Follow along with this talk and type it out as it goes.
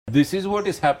This is what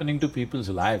is happening to people's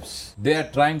lives. They are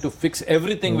trying to fix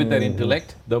everything with their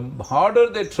intellect. The harder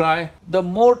they try, the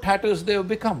more tatters they have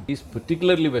become. These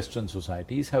particularly Western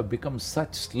societies have become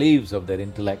such slaves of their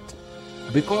intellect.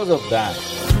 Because of that,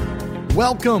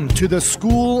 welcome to the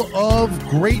School of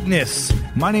Greatness.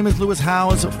 My name is Lewis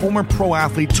Howes, former pro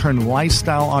athlete turned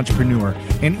lifestyle entrepreneur,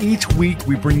 and each week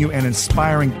we bring you an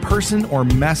inspiring person or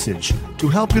message to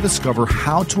help you discover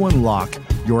how to unlock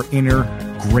your inner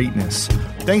greatness.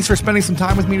 Thanks for spending some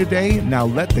time with me today. Now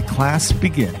let the class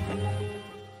begin.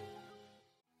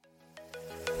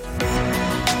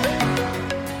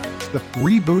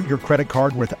 Reboot your credit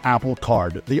card with Apple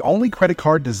Card, the only credit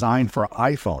card designed for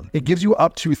iPhone. It gives you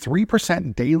up to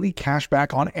 3% daily cash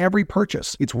back on every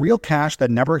purchase. It's real cash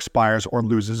that never expires or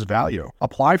loses value.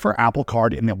 Apply for Apple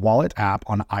Card in the Wallet app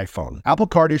on iPhone. Apple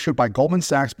Card issued by Goldman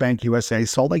Sachs Bank USA,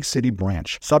 Salt Lake City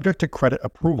branch. Subject to credit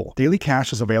approval. Daily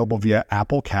cash is available via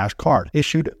Apple Cash Card,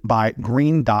 issued by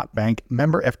Green Dot Bank,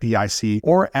 member FDIC,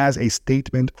 or as a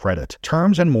statement credit.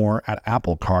 Terms and more at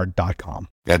applecard.com.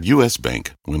 At U.S.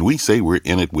 Bank, when we say we're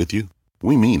in it with you,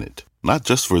 we mean it. Not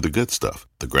just for the good stuff,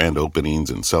 the grand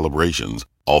openings and celebrations,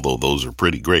 although those are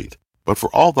pretty great, but for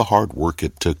all the hard work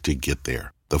it took to get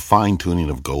there. The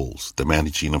fine-tuning of goals, the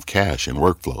managing of cash and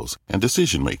workflows, and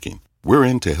decision-making. We're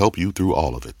in to help you through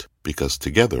all of it, because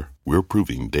together we're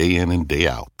proving day in and day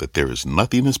out that there is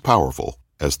nothing as powerful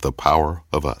as the power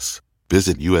of us.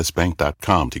 Visit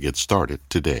usbank.com to get started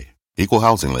today. Equal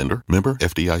housing lender, member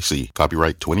FDIC,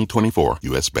 copyright 2024,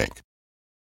 U.S. Bank.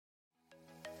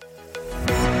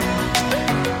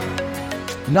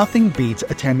 Nothing beats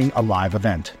attending a live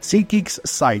event. SeatGeek's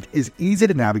site is easy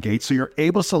to navigate, so you're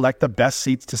able to select the best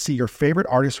seats to see your favorite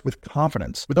artists with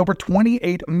confidence. With over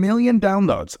 28 million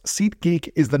downloads, SeatGeek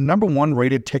is the #1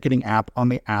 rated ticketing app on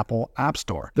the Apple App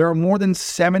Store. There are more than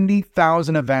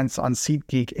 70,000 events on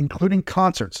SeatGeek, including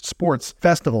concerts, sports,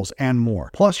 festivals, and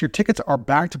more. Plus, your tickets are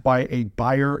backed by a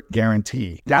buyer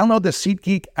guarantee. Download the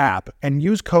SeatGeek app and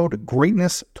use code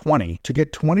GREATNESS20 to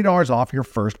get $20 off your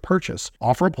first purchase.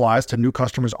 Offer applies to new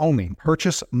customers only.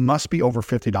 Purchase must be over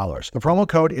 $50. The promo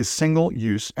code is single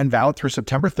use and valid through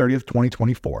September 30th,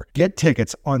 2024. Get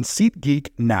tickets on SeatGeek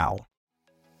now.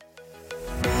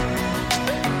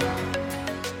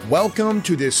 Welcome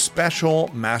to this special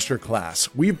masterclass.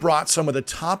 We've brought some of the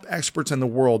top experts in the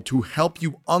world to help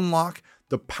you unlock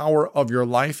the power of your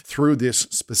life through this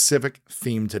specific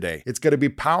theme today. It's going to be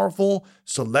powerful,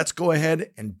 so let's go ahead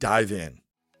and dive in.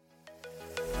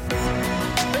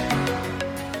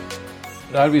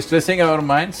 are we stressing our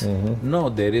minds? No,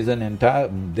 there is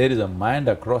a mind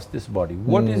across this body.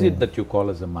 What is it that you call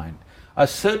as a mind? A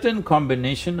certain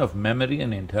combination of memory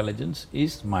and intelligence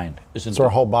is mind, isn't it? So our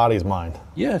whole body's mind.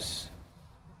 Yes.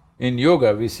 In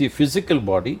yoga, we see physical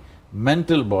body,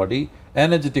 mental body,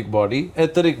 energetic body,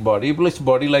 etheric body, bliss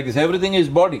body, like this, everything is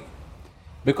body.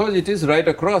 Because it is right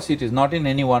across, it is not in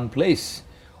any one place.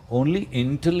 Only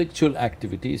intellectual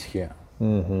activity is here,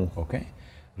 okay?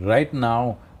 Right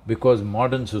now, because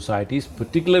modern societies,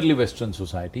 particularly Western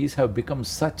societies, have become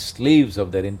such slaves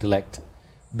of their intellect,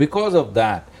 because of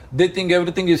that, they think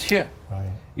everything is here.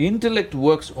 Right. Intellect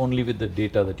works only with the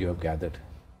data that you have gathered.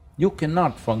 You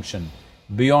cannot function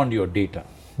beyond your data.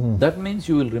 That means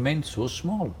you will remain so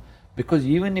small, because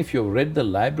even if you've read the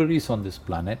libraries on this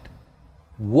planet,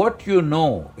 what you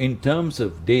know in terms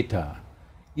of data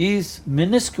is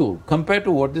minuscule compared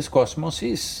to what this cosmos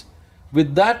is.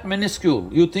 With that minuscule,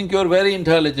 you think you're very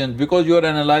intelligent because you're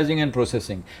analyzing and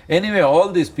processing. Anyway, all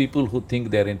these people who think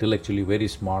they're intellectually very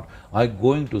smart are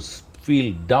going to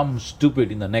feel dumb,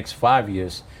 stupid in the next 5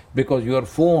 years because your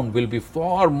phone will be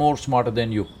far more smarter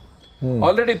than you.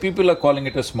 Already people are calling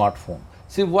it a smartphone.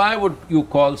 See, why would you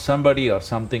call somebody or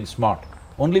something smart?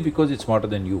 Only because it's smarter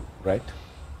than you, right?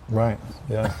 Right,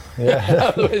 yeah,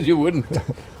 yeah. Otherwise you wouldn't,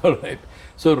 all right.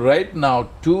 So right now,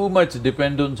 too much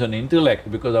dependence on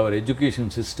intellect because our education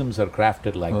systems are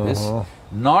crafted like this,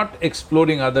 not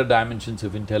exploring other dimensions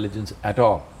of intelligence at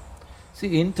all.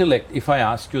 See, intellect, if I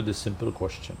ask you this simple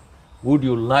question, would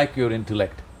you like your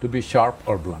intellect to be sharp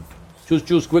or blunt?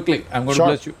 Choose quickly, I'm going to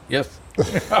bless you. Yes.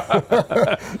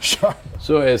 Sure.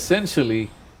 So essentially,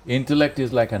 intellect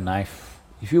is like a knife.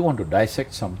 If you want to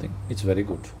dissect something, it's very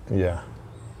good. Yeah.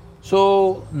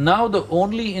 So, now the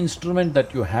only instrument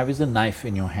that you have is a knife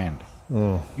in your hand.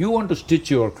 You want to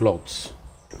stitch your clothes.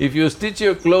 If you stitch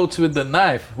your clothes with the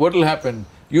knife, what will happen?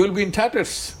 You will be in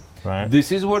tatters. Right.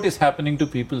 This is what is happening to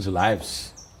people's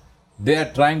lives. They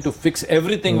are trying to fix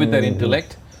everything with their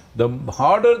intellect. The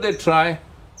harder they try,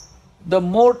 the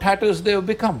more tatters they have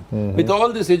become. With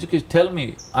all this education, tell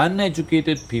me,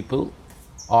 uneducated people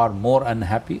are more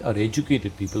unhappy or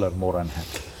educated people are more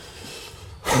unhappy?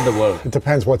 in the world. It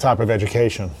depends what type of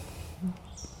education.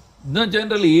 No,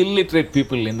 generally illiterate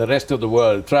people in the rest of the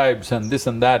world, tribes and this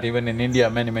and that, even in India,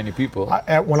 many people.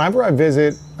 Whenever I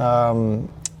visit,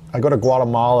 I go to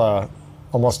Guatemala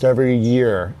almost every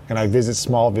year, and I visit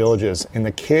small villages, and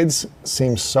the kids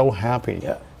seem so happy.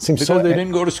 Yeah. Seems Because they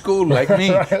didn't go to school like me.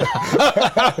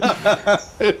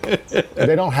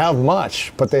 They don't have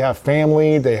much, but they have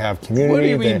family, they have community. What do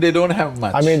you mean they don't have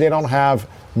much? I mean, they don't have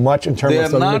much in terms they of are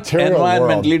the not material world.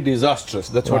 environmentally disastrous.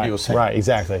 That's what you're saying. Right,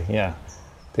 exactly, yeah.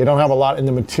 They don't have a lot in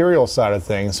the material side of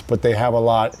things, but they have a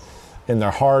lot in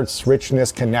their hearts,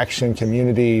 richness, connection,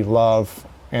 community, love,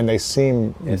 and they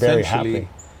seem very happy.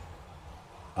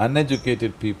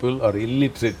 Uneducated people or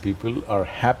illiterate people are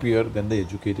happier than the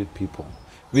educated people.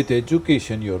 With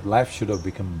education, your life should have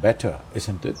become better,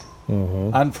 isn't it?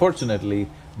 Unfortunately,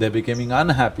 they're becoming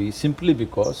unhappy simply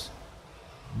because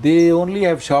they only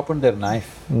have sharpened their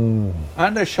knife.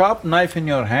 And a sharp knife in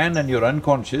your hand and you're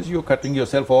unconscious, you're cutting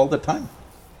yourself all the time.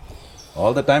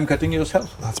 All the time cutting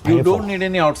yourself. That's painful. You don't need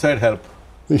any outside help.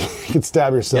 You can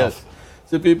stab yourself. Yes.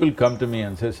 So people come to me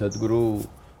and say, Sadhguru,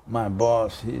 my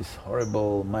boss, he's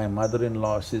horrible, my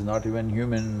mother-in-law, she's not even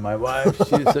human, my wife,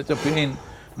 she's such a pain,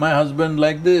 my husband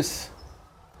like this.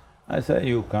 I say,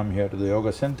 you come here to the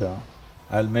yoga center,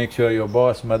 I'll make sure your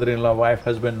boss, mother-in-law, wife,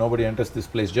 husband, nobody enters this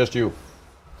place, just you.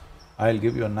 I'll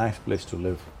give you a nice place to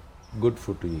live, good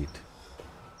food to eat.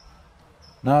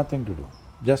 Nothing to do,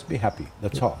 just be happy,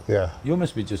 that's all. Yeah. You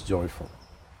must be just joyful.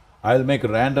 I'll make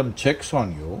random checks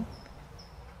on you.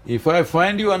 If I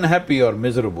find you unhappy or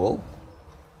miserable,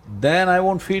 then I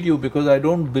won't feed you because I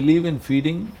don't believe in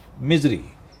feeding misery.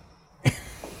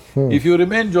 If you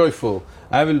remain joyful,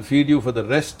 I will feed you for the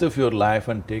rest of your life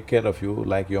and take care of you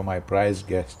like you're my prized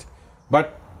guest.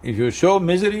 But if you show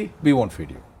misery, we won't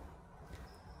feed you.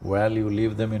 Well, you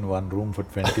leave them in one room for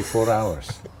 24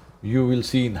 hours. You will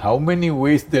see in how many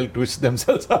ways they'll twist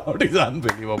themselves out, it's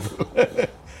unbelievable.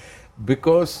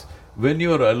 Because when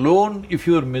you're alone, if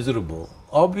you're miserable,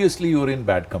 obviously you're in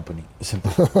bad company, isn't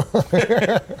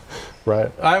it?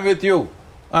 Right. I'm with you,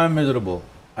 I'm miserable.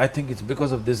 I think it's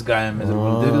because of this guy I'm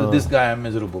miserable, this guy I'm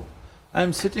miserable.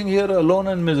 I'm sitting here alone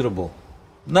and miserable.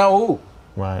 Now who?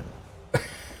 Right.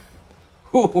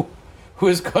 Who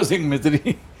is causing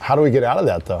misery? How do we get out of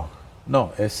that, though?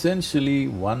 No, essentially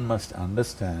one must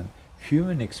understand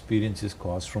human experience is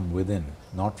caused from within,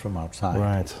 not from outside.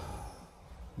 Right.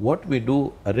 What we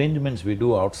do, arrangements we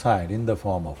do outside in the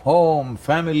form of home,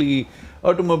 family,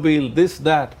 automobile, this,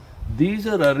 that, these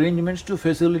are arrangements to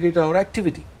facilitate our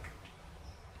activity.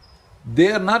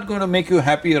 They are not going to make you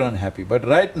happy or unhappy, but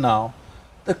right now,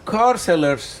 the car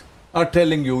sellers are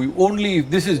telling you, only if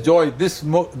this is joy, this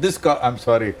car… I'm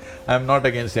sorry, I'm not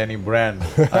against any brand,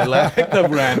 I like the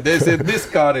brand. They say, this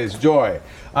car is joy.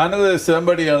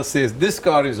 Somebody else says, this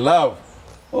car is love.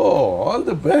 Oh, all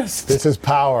the best. This is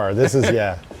power, this is…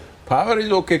 yeah. Power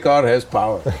is okay, car has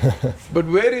power. But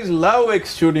where is love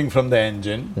exuding from the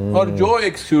engine or joy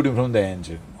exuding from the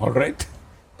engine, all right?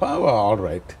 Power, all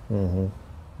right.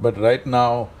 But right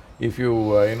now, if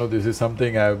you… this is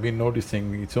something I've been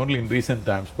noticing, it's only in recent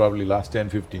times, probably last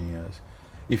 10-15 years.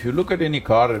 If you look at any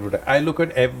car I look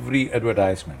at every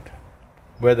advertisement,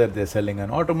 whether they're selling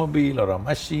an automobile or a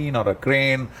machine or a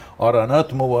crane or an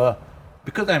earth mover,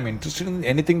 because I'm interested in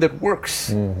anything that works,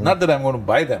 not that I'm going to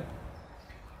buy them.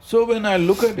 So when I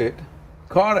look at it,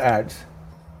 car ads,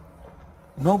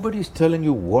 nobody's telling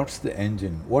you what's the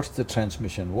engine, what's the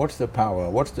transmission, what's the power,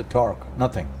 what's the torque,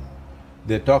 nothing.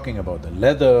 They're talking about the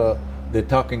leather, they're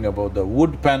talking about the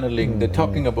wood paneling, they're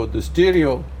talking about the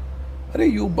stereo. Are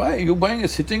you buying a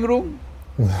sitting room?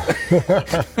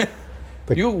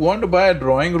 You want to buy a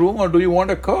drawing room or do you want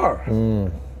a car?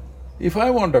 If I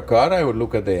want a car, I would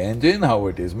look at the engine, how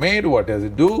it is made, what does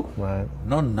it do? Right.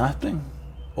 No, nothing.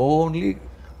 Only…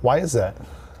 Why is that?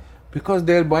 Because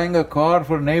they're buying a car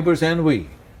for neighbor's envy.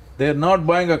 They're not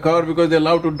buying a car because they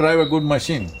love to drive a good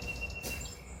machine.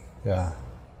 Yeah.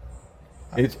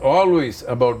 It's always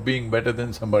about being better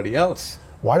than somebody else.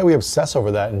 Why do we obsess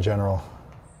over that in general?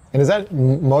 And is that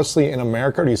mostly in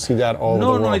America, or do you see that all over the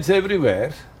world? No, it's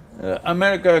everywhere.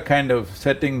 America kind of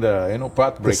setting the,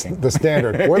 path breaking. The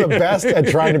standard. We're the best at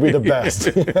trying to be the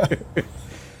best.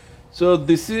 So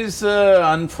this is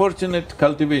unfortunate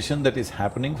cultivation that is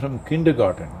happening from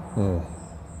kindergarten.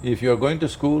 If you're going to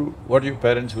school, what your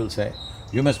parents will say?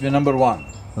 You must be number one.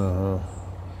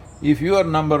 If you are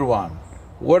number one,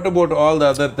 what about all the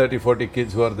other 30-40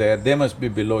 kids who are there? They must be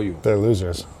below you. They're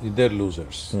losers. They're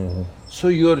losers. So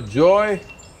your joy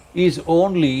is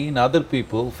only in other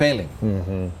people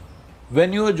failing.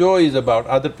 When your joy is about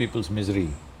other people's misery,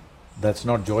 that's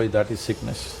not joy, that is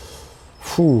sickness.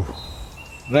 Phew.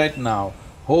 Right now,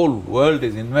 whole world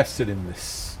is invested in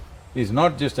this. It's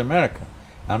not just America.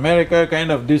 America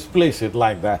kind of displays it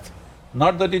like that.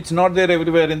 Not that it's not there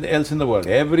everywhere else in the world,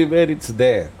 everywhere it's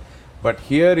there. But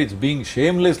here it's being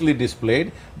shamelessly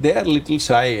displayed, they are little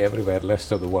shy everywhere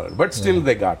rest of the world, but still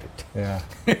they got it. Yeah.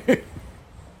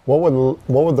 What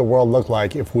would the world look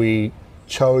like if we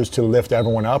chose to lift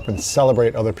everyone up and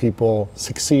celebrate other people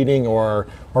succeeding or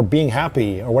being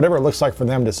happy or whatever it looks like for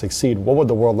them to succeed? What would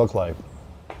the world look like?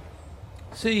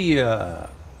 See,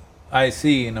 I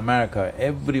see in America,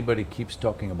 everybody keeps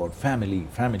talking about family,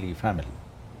 family, family.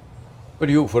 But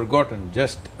you've forgotten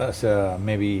just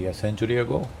maybe a century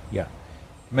ago,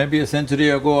 maybe a century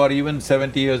ago or even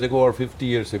 70 years ago or 50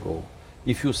 years ago,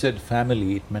 if you said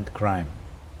family, it meant crime.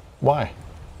 Why?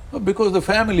 Well, because the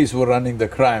families were running the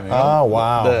crime, you know. Oh,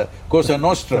 wow. The Cosa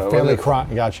Nostra. The family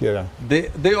crime, gotcha.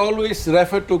 They always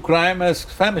refer to crime as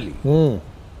family.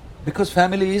 Because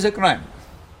family is a crime.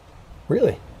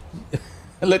 Really?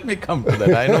 Let me come to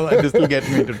that. I know this will get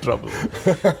me into trouble.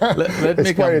 Let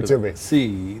me come to me.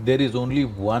 See, there is only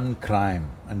one crime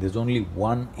and there's only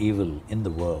one evil in the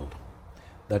world.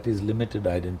 That is limited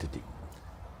identity.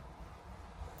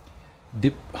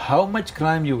 How much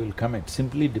crime you will commit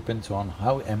simply depends on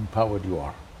how empowered you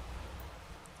are.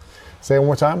 Say it one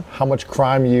more time. How much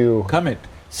crime you commit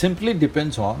simply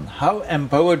depends on how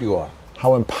empowered you are.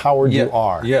 How empowered you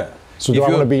are. Yeah. So do I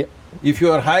want to be… If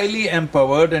you are highly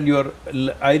empowered and your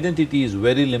identity is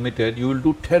very limited, you will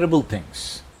do terrible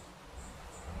things.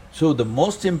 So the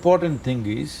most important thing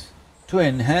is to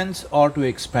enhance or to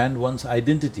expand one's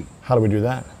identity. How do we do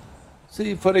that?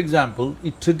 See, for example,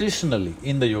 traditionally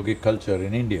in the yogic culture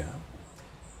in India,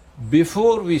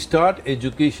 before we start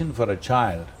education for a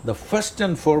child, the first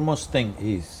and foremost thing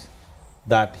is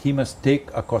that he must take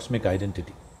a cosmic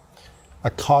identity. A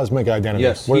cosmic identity?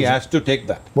 Yes, he has to take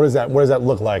that. What does that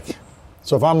look like?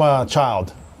 So if I'm a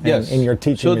child and you're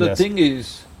teaching me this… So the thing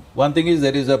is, one thing is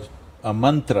there is a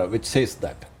mantra which says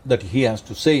that he has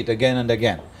to say it again and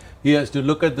again. He has to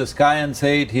look at the sky and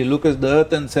say it, he look at the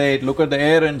earth and say it, look at the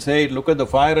air and say it, look at the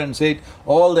fire and say it,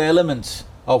 all the elements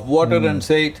of water and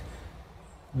say it,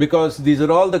 because these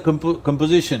are all the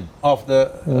composition of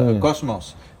the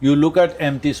cosmos. You look at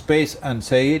empty space and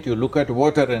say it, you look at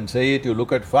water and say it, you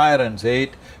look at fire and say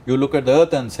it, you look at the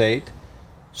earth and say it,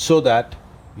 so that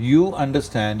you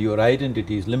understand your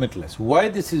identity is limitless. Why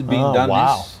this is being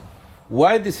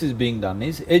done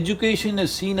is, education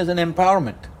is seen as an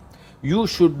empowerment. You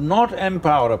should not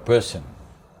empower a person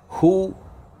who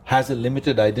has a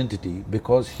limited identity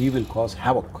because he will cause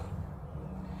havoc.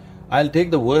 I'll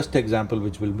take the worst example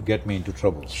which will get me into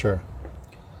trouble. Sure.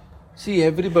 See,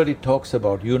 everybody talks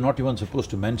about, you're not even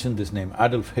supposed to mention this name,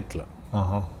 Adolf Hitler.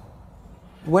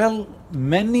 Well,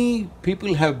 many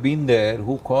people have been there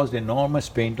who caused enormous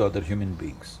pain to other human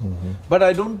beings. But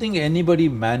I don't think anybody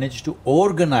managed to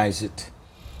organize it,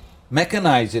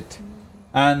 mechanize it,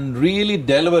 and really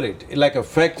deliver it like a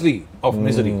factory of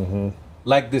misery,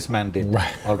 like this man did,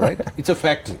 all right? It's a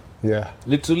factory. Yeah.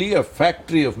 Literally a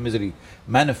factory of misery,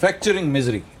 manufacturing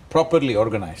misery, properly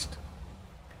organized.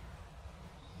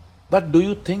 But do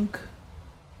you think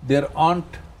there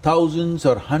aren't thousands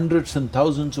or hundreds and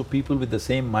thousands of people with the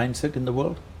same mindset in the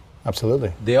world?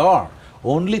 Absolutely. They are.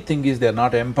 Only thing is they're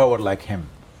not empowered like him.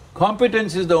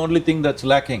 Competence is the only thing that's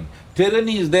lacking.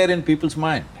 Tyranny is there in people's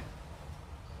mind.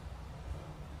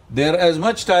 They're as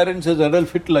much tyrants as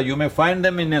Adolf Hitler. You may find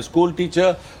them in a school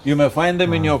teacher, you may find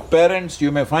them in your parents,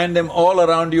 you may find them all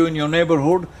around you in your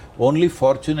neighborhood. Only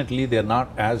fortunately, they're not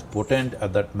as potent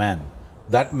as that man.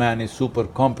 That man is super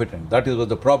competent, that is what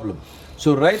the problem.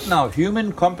 So right now,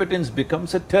 human competence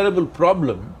becomes a terrible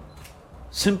problem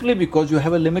simply because you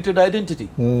have a limited identity.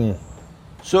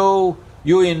 So,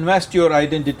 you invest your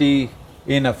identity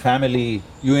in a family,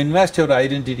 you invest your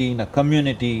identity in a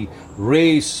community,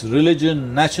 race,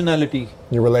 religion, nationality.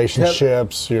 Your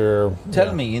relationships,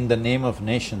 Tell me, in the name of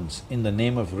nations, in the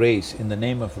name of race, in the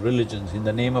name of religions, in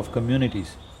the name of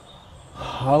communities,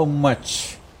 how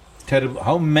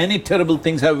many terrible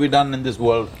things have we done in this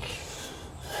world?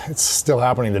 It's still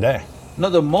happening today. No,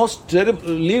 the most terrible…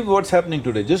 leave what's happening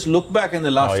today, just look back in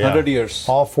the last 100 years.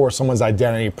 All for someone's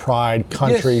identity, pride,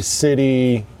 country,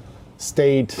 city,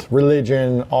 state,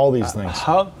 religion, all these things.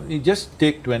 You just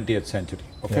take 20th century,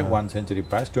 okay? 1 century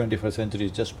past, 21st century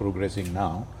is just progressing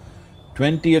now.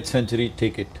 20th century,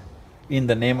 take it. In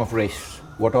the name of race,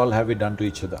 what all have we done to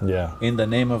each other? In the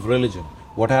name of religion,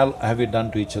 what all have we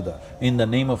done to each other? In the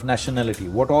name of nationality,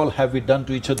 what all have we done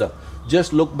to each other?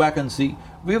 Just look back and see,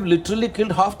 we've literally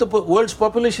killed half the world's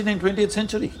population in 20th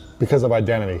century. Because of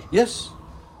identity? Yes,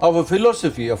 of a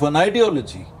philosophy, of an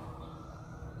ideology.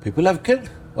 People have killed.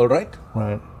 all right?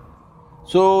 Right.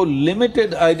 So,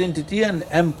 limited identity and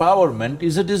empowerment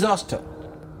is a disaster.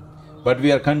 But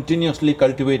we are continuously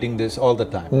cultivating this all the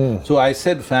time. So I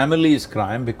said family is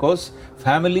crime because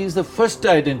family is the first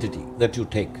identity that you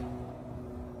take.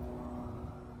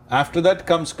 After that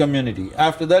comes community,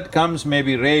 after that comes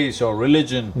maybe race or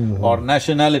religion or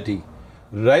nationality.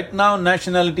 Right now,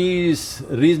 nationality is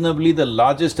reasonably the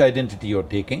largest identity you're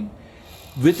taking.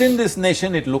 Within this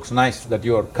nation, it looks nice that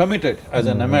you're committed as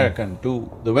an American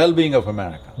to the well-being of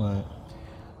America. Right.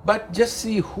 But just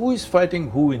see who is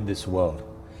fighting who in this world.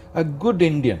 A good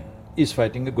Indian is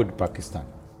fighting a good Pakistan.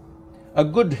 A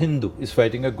good Hindu is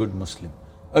fighting a good Muslim.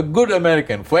 A good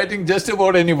American fighting just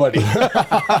about anybody.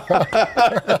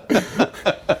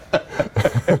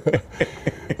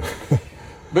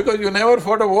 Because you never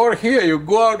fought a war here, you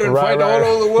go out and fight all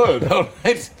over the world, all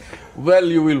right? Well,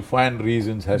 you will find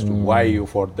reasons as to why you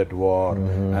fought that war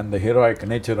and the heroic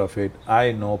nature of it.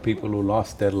 I know people who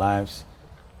lost their lives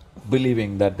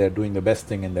believing that they're doing the best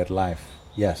thing in their life,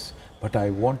 yes. But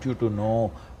I want you to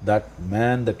know that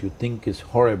man that you think is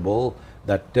horrible,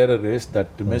 that terrorist,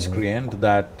 that miscreant,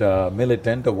 that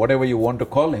militant or whatever you want to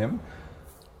call him,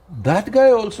 that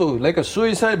guy also, like a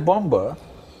suicide bomber,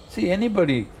 see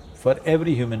anybody, for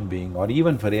every human being or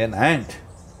even for an ant,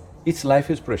 its life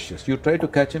is precious. You try to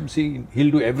catch him, see, he'll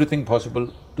do everything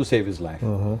possible to save his life.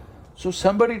 So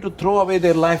somebody to throw away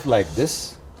their life like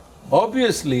this,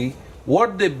 obviously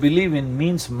what they believe in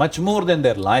means much more than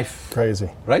their life. Crazy.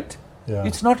 Right? Yeah.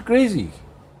 It's not crazy.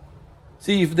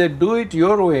 See, if they do it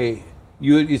your way,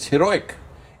 it's heroic.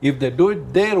 If they do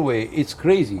it their way, it's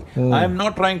crazy. I'm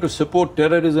not trying to support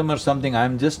terrorism or something,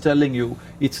 I'm just telling you,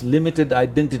 it's limited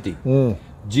identity.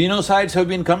 Genocides have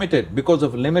been committed because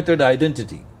of limited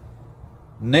identity.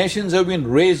 Nations have been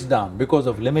raised down because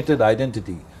of limited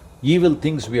identity. Evil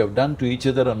things we have done to each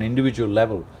other on individual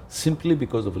level simply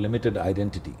because of limited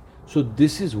identity. So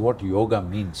this is what yoga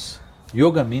means.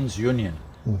 Yoga means union.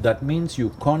 That means you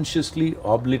consciously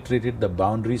obliterated the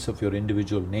boundaries of your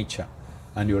individual nature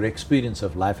and your experience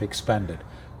of life expanded.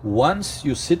 Once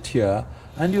you sit here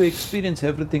and you experience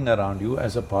everything around you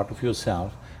as a part of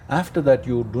yourself, after that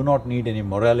you do not need any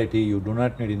morality, you do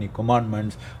not need any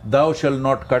commandments, thou shalt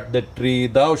not cut that tree,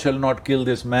 thou shalt not kill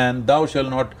this man, thou shalt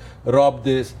not rob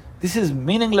this. This is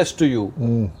meaningless to you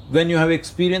when you have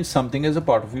experienced something as a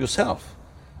part of yourself.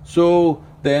 So,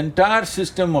 the entire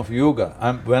system of yoga,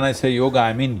 when I say yoga,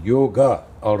 I mean yoga,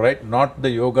 all right? Not the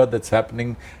yoga that's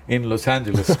happening in Los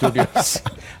Angeles studios.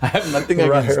 I have nothing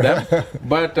against them,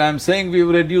 but I'm saying we've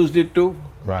reduced it to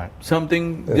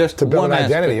something just to build one an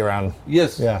identity aspect. around.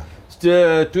 Yes. Yeah.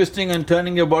 Twisting and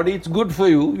turning your body, it's good for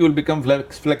you, you'll become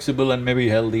flexible and maybe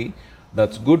healthy,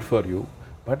 that's good for you.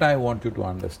 But I want you to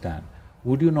understand,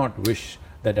 would you not wish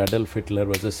that Adolf Hitler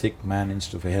was a sick man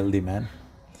instead of a healthy man?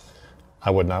 I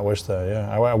would not wish that,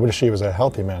 yeah. I wish he was a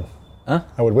healthy man. Huh?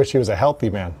 I would wish he was a healthy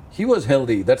man. He was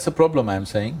healthy, that's the problem I'm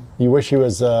saying. You wish he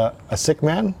was a sick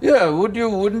man? Yeah,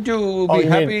 wouldn't you be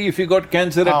happy if he got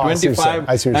cancer at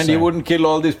 25 and he wouldn't kill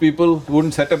all these people,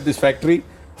 wouldn't set up this factory?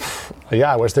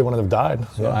 Yeah, I wish they wouldn't have died.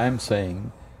 So I'm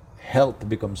saying, health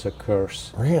becomes a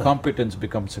curse, Really? competence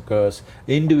becomes a curse,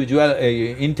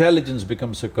 intelligence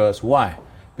becomes a curse. Why?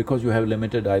 Because you have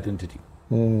limited identity.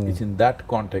 It's in that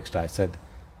context I said,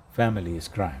 family is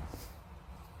crime.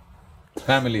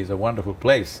 Family is a wonderful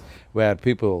place where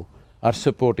people are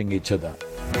supporting each other.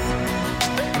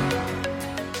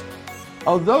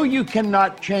 Although you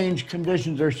cannot change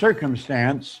conditions or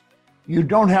circumstance, you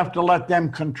don't have to let them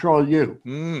control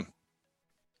you.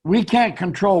 We can't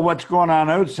control what's going on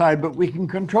outside, but we can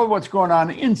control what's going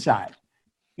on inside,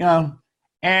 you know?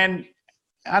 And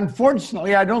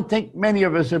unfortunately, I don't think many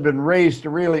of us have been raised to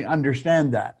really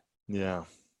understand that. Yeah.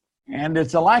 And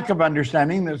it's a lack of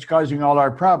understanding that's causing all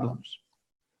our problems,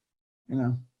 you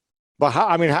know? But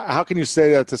how can you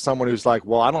say that to someone who's like,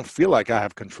 well, I don't feel like I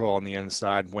have control on the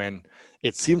inside when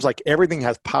it seems like everything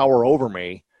has power over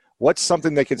me? What's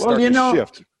something they can start to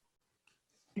shift?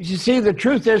 You see, the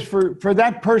truth is for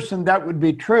that person, that would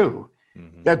be true,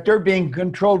 that they're being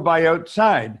controlled by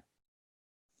outside.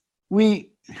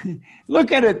 We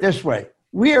look at it this way.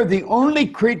 We are the only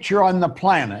creature on the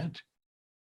planet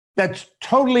that's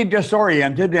totally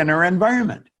disoriented in our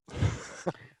environment.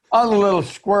 All the little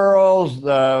squirrels,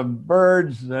 the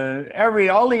birds,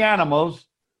 all the animals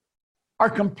are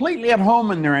completely at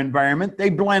home in their environment. They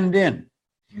blend in.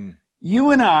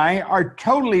 You and I are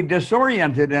totally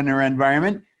disoriented in our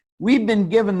environment. We've been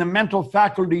given the mental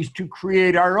faculties to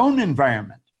create our own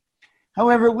environment.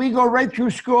 However, we go right through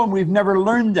school and we've never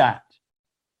learned that.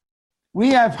 We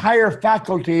have higher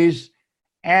faculties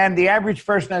and the average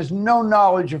person has no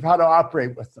knowledge of how to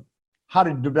operate with them. how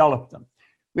to develop them.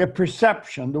 We have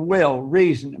perception, the will,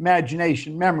 reason,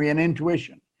 imagination, memory, and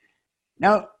intuition.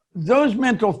 Now, those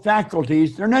mental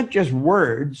faculties, they're not just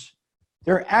words,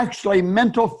 they're actually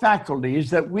mental faculties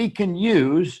that we can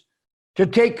use to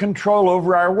take control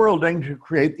over our world and to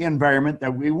create the environment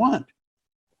that we want.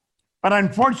 But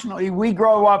unfortunately, we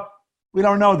grow up, we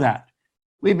don't know that.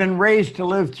 We've been raised to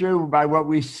live through by what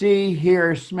we see,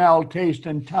 hear, smell, taste,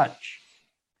 and touch,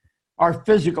 our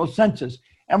physical senses.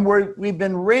 And we've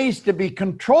been raised to be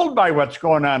controlled by what's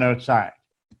going on outside.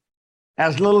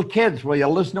 As little kids, will you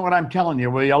listen to what I'm telling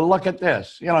you? Will you look at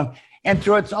this? You know, and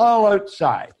so it's all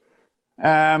outside.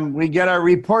 We get our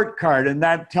report card, and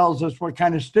that tells us what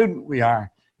kind of student we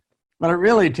are. But it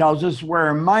really tells us where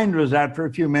our mind was at for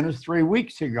a few minutes 3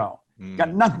 weeks ago.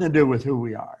 Got nothing to do with who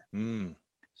we are.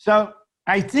 So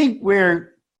I think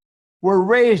we're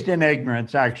raised in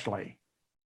ignorance, actually.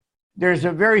 There's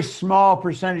a very small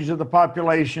percentage of the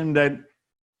population that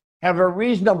have a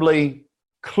reasonably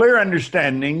clear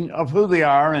understanding of who they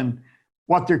are and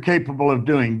what they're capable of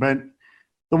doing. But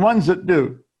the ones that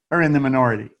do are in the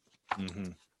minority.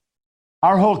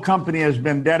 Our whole company has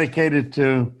been dedicated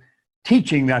to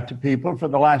teaching that to people for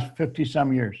the last 50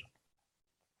 some years.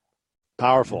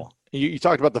 Powerful. You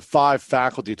talked about the 5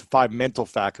 faculties, the 5 mental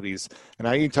faculties, and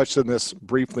I even touched on this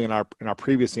briefly in our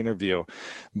previous interview.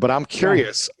 But I'm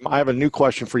curious. I have a new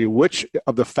question for you. Which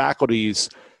of the faculties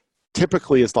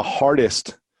typically is the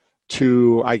hardest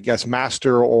to, I guess,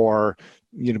 master or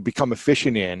become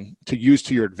efficient in, to use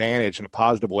to your advantage in a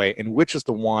positive way, and which is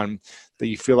the one that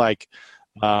you feel like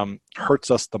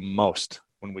hurts us the most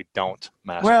when we don't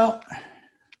master? Well,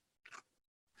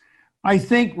 I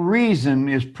think reason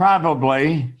is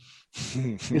probably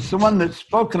it's the one that's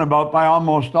spoken about by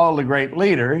almost all the great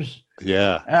leaders.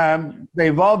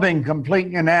 They've all been complete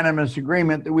unanimous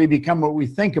agreement that we become what we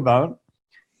think about.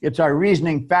 It's our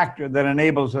reasoning factor that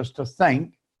enables us to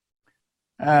think.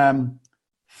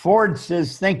 Ford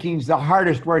says thinking's the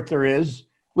hardest work there is,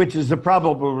 which is the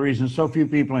probable reason so few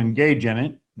people engage in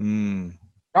it.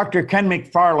 Dr. Ken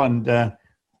McFarland,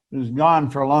 who's gone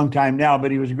for a long time now,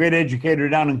 but he was a great educator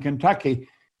down in Kentucky.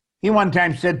 He one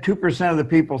time said 2% of the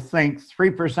people think,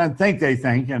 3% think they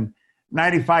think, and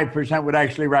 95% would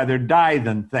actually rather die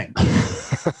than think.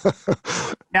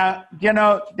 Now,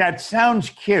 that sounds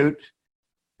cute,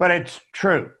 but it's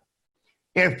true.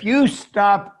 If you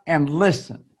stop and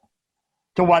listen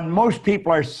to what most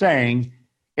people are saying,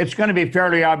 it's going to be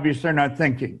fairly obvious they're not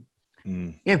thinking.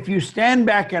 If you stand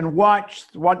back and watch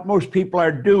what most people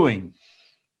are doing,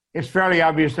 it's fairly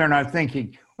obvious they're not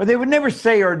thinking. Or they would never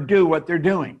say or do what they're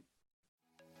doing.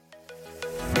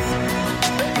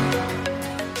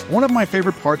 One of my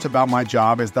favorite parts about my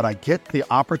job is that I get the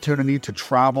opportunity to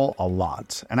travel a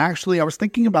lot. And actually, I was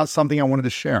thinking about something I wanted to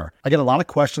share. I get a lot of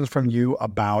questions from you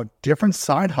about different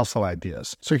side hustle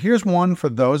ideas. So here's one for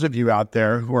those of you out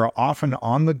there who are often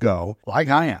on the go, like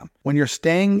I am. When you're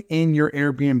staying in your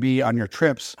Airbnb on your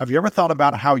trips, have you ever thought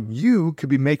about how you could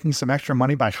be making some extra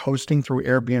money by hosting through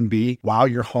Airbnb while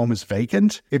your home is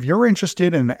vacant? If you're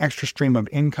interested in an extra stream of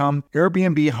income,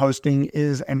 Airbnb hosting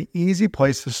is an easy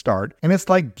place to start, and it's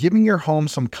like giving your home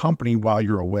some company while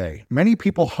you're away. Many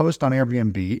people host on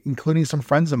Airbnb, including some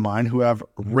friends of mine who have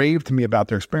raved to me about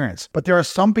their experience. But there are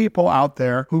some people out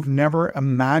there who've never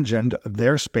imagined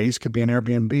their space could be an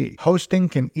Airbnb. Hosting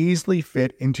can easily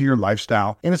fit into your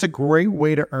lifestyle, and it's a great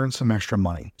way to earn some extra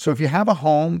money. So if you have a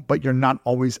home, but you're not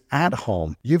always at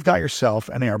home, you've got yourself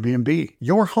an Airbnb.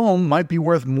 Your home might be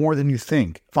worth more than you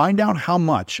think. Find out how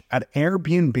much at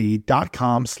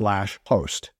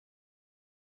airbnb.com/host.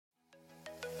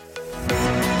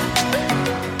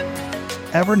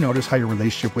 Ever notice how your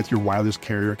relationship with your wireless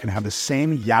carrier can have the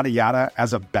same yada yada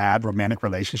as a bad romantic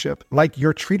relationship? Like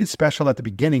you're treated special at the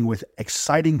beginning with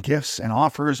exciting gifts and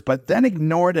offers, but then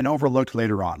ignored and overlooked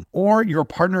later on. Or your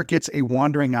partner gets a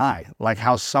wandering eye, like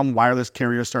how some wireless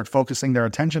carriers start focusing their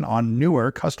attention on newer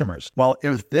customers. Well,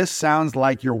 if this sounds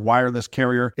like your wireless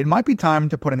carrier, it might be time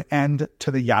to put an end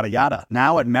to the yada yada.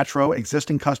 Now at Metro,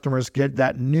 existing customers get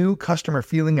that new customer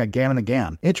feeling again and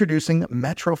again. Introducing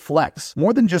Metro Flex.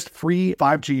 More than just free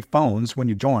 5G phones when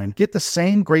you join, get the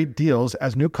same great deals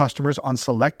as new customers on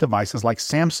select devices like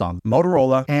Samsung,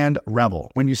 Motorola, and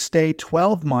Rebel when you stay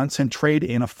 12 months and trade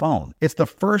in a phone. It's the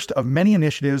first of many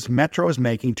initiatives Metro is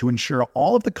making to ensure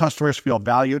all of the customers feel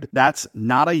valued. That's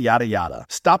not a yada yada.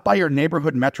 Stop by your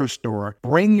neighborhood Metro store,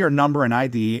 bring your number and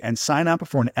ID, and sign up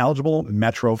for an eligible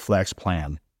Metro Flex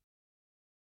plan.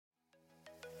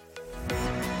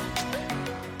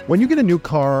 When you get a new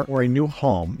car or a new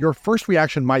home, your first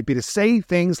reaction might be to say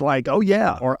things like, oh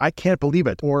yeah, or I can't believe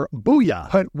it, or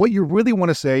booyah. But what you really want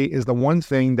to say is the one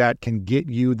thing that can get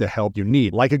you the help you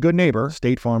need. Like a good neighbor,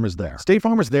 State Farm is there. State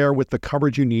Farm is there with the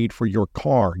coverage you need for your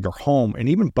car, your home, and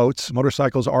even boats,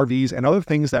 motorcycles, RVs, and other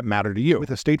things that matter to you.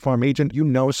 With a State Farm agent, you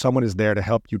know someone is there to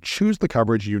help you choose the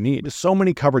coverage you need. With so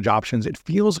many coverage options, it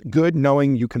feels good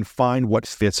knowing you can find what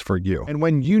fits for you. And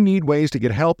when you need ways to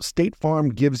get help, State Farm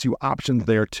gives you options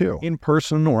there too. In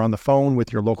person or on the phone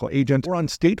with your local agent or on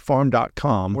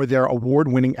statefarm.com, where their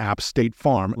award-winning app State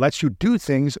Farm lets you do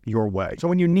things your way. So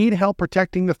when you need help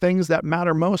protecting the things that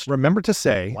matter most, remember to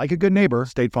say, like a good neighbor,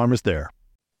 State Farm is there.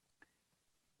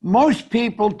 Most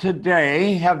people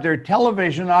today have their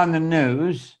television on the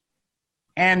news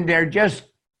and they're just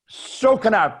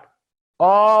soaking up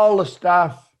all the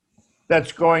stuff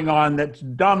that's going on, that's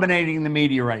dominating the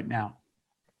media right now.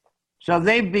 So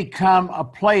they've become a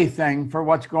plaything for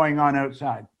what's going on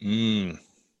outside. And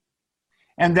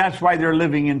that's why they're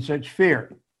living in such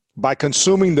fear. By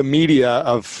consuming the media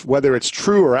of whether it's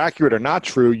true or accurate or not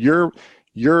true,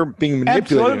 you're being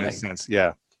manipulated in a sense.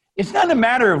 Yeah. It's not a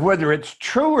matter of whether it's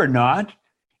true or not.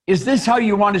 Is this how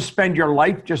you want to spend your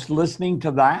life, just listening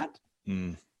to that?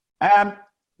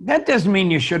 That doesn't mean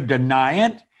you should deny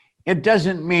it. It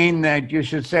doesn't mean that you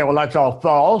should say, well, that's all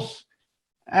false.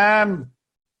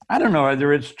 I don't know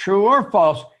whether it's true or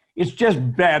false. It's just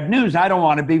bad news. I don't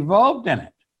want to be involved in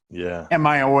it. Yeah. Am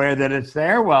I aware that it's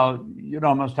there? Well, you'd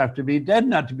almost have to be dead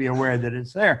not to be aware that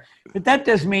it's there. But that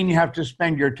doesn't mean you have to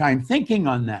spend your time thinking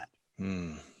on that.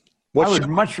 I would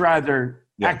much rather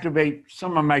activate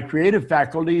some of my creative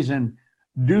faculties and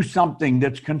do something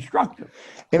that's constructive.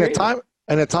 In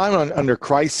a time under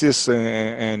crisis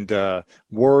and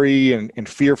worry and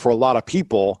fear for a lot of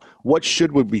people, what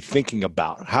should we be thinking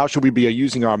about? How should we be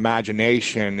using our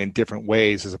imagination in different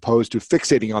ways as opposed to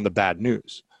fixating on the bad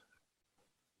news?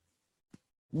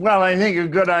 Well, I think a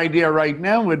good idea right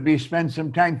now would be spend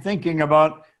some time thinking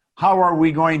about how are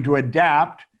we going to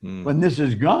adapt when this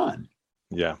is gone?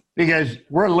 Yeah. Because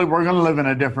we're going to live in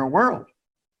a different world.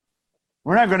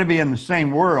 We're not going to be in the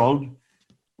same world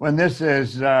when this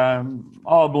is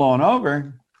all blown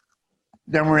over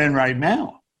than we're in right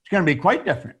now. It's going to be quite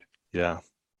different. Yeah.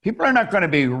 People are not going to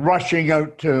be rushing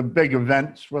out to big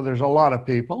events where there's a lot of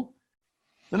people.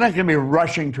 They're not going to be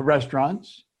rushing to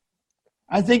restaurants.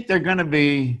 I think they're going to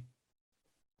be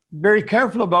very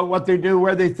careful about what they do,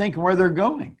 where they think, and where they're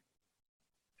going.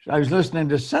 I was listening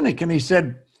to Cynic, and he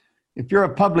said, if you're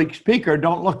a public speaker,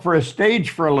 don't look for a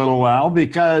stage for a little while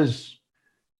because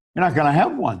you're not going to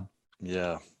have one.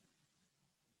 Yeah.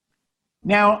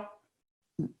 Now,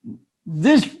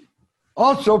 this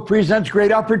also presents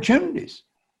great opportunities.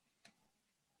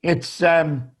 It's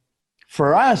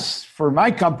for us, for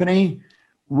my company,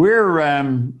 we're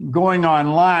going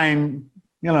online,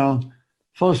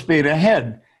 full speed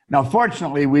ahead. Now,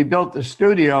 fortunately, we built the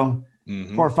studio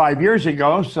 4 or 5 years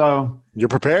ago, so you're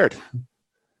prepared.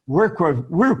 We're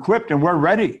equipped and we're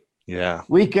ready. Yeah,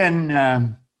 we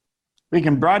can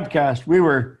broadcast. We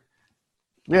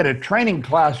had a training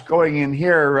class going in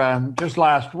here just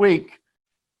last week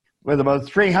with about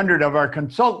 300 of our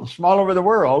consultants from all over the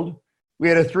world. We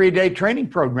had a 3-day training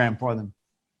program for them,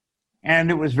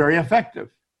 and it was very effective.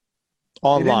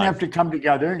 Online. We didn't have to come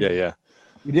together. Yeah.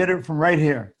 We did it from right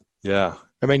here. Yeah.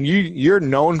 I mean, you're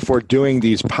known for doing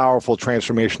these powerful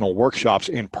transformational workshops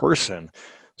in person.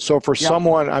 So for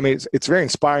someone, I mean, it's very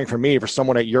inspiring for me, for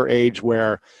someone at your age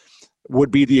where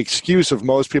would be the excuse of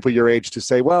most people your age to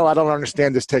say, well, I don't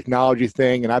understand this technology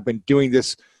thing, and I've been doing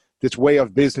this way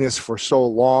of business for so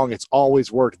long. It's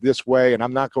always worked this way, and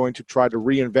I'm not going to try to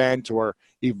reinvent or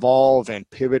evolve and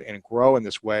pivot and grow in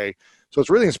this way. So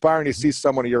it's really inspiring to see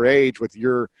someone of your age with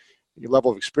your level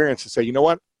of experience to say, you know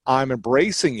what, I'm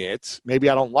embracing it. Maybe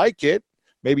I don't like it.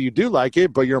 Maybe you do like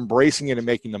it, but you're embracing it and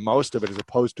making the most of it as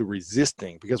opposed to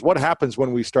resisting. Because what happens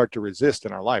when we start to resist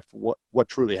in our life? What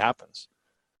truly happens?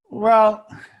 Well,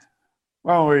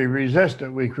 we resist it.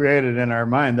 We create it in our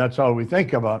mind. That's all we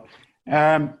think about.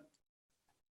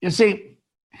 You see,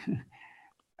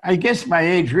 I guess my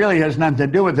age really has nothing to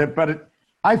do with it, but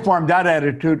I formed that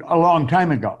attitude a long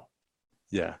time ago.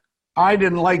 Yeah. I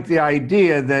didn't like the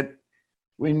idea that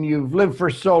when you've lived for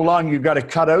so long, you've got to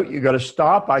cut out, you've got to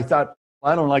stop. I thought,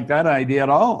 I don't like that idea at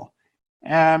all.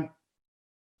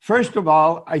 First of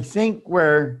all, I think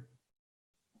I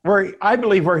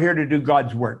believe we're here to do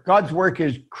God's work. God's work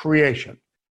is creation,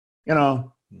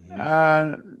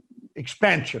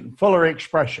 expansion, fuller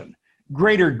expression,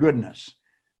 greater goodness.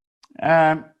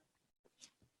 And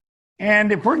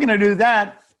if we're going to do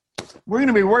that, we're going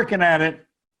to be working at it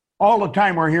all the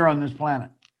time we're here on this planet.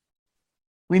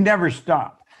 We never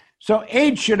stop. So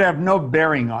age should have no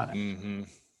bearing on it. Mm-hmm.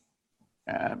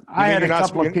 I had a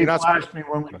couple of people ask me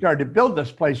when we started to build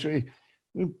this place,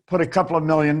 we put a couple of $1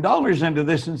 million into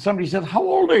this, and somebody said, how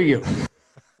old are you?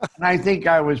 And I think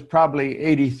I was probably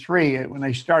 83 when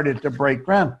they started to break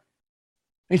ground.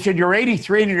 They said, you're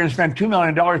 83 and you're going to spend $2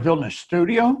 million building a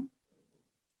studio?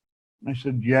 And I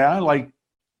said, yeah, like,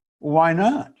 why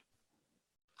not?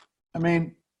 I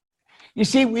mean, you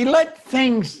see, we let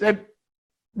things that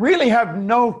really have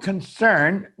no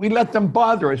concern, we let them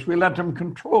bother us, we let them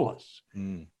control us.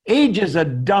 Age is a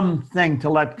dumb thing to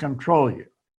let control you.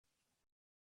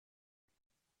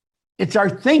 It's our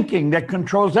thinking that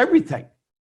controls everything.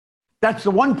 That's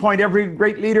the one point every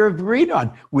great leader agreed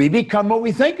on. We become what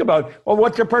we think about. Well,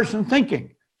 what's a person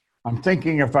thinking? I'm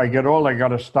thinking if I get old, I got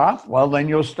to stop. Well, then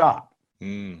you'll stop.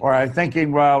 Or I'm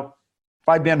thinking, well, if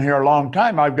I've been here a long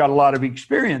time, I've got a lot of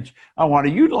experience. I want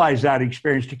to utilize that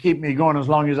experience to keep me going as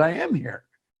long as I am here.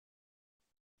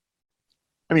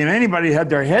 I mean, anybody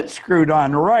had their head screwed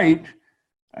on right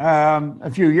a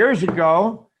few years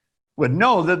ago would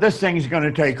know that this thing's going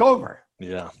to take over.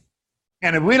 Yeah.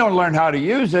 And if we don't learn how to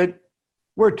use it,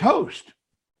 we're toast.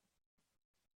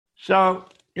 So,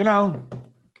 you know,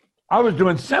 I was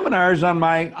doing seminars on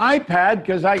my iPad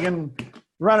because I can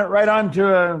run it right onto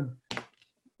a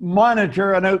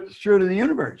monitor and out through to the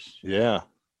universe. Yeah.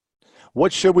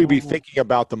 What should we be thinking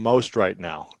about the most right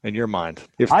now in your mind?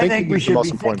 I think we should be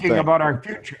thinking about our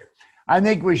future. I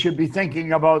think we should be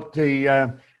thinking about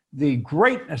the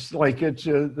greatness, like it's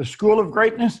the school of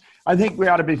greatness. I think we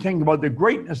ought to be thinking about the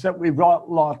greatness that we've got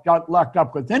locked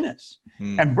up within us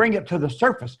and bring it to the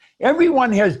surface.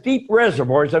 Everyone has deep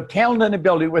reservoirs of talent and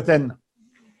ability within them,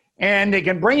 and they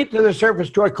can bring it to the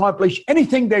surface to accomplish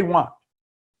anything they want.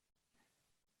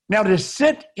 Now, to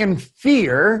sit in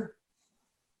fear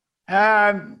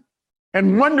and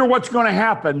wonder what's going to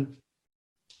happen,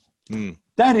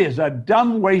 that is a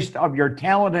dumb waste of your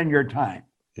talent and your time.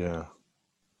 Yeah.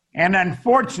 And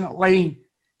unfortunately,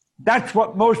 that's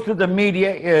what most of the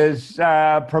media is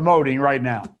promoting right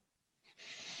now.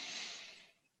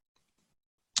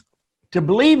 To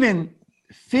believe in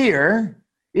fear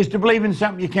is to believe in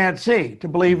something you can't see. To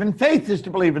believe in faith is to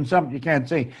believe in something you can't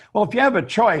see. Well, if you have a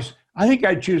choice, I think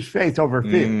I'd choose faith over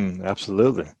fear.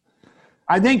 Absolutely.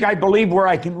 I think I believe where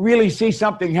I can really see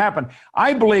something happen.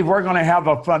 I believe we're going to have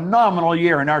a phenomenal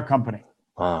year in our company.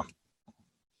 Wow.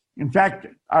 In fact,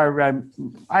 I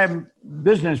have a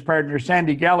business partner,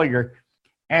 Sandy Gallagher,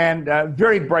 and a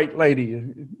very bright lady,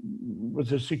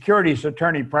 was a securities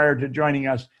attorney prior to joining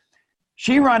us.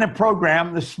 She ran a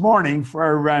program this morning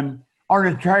for our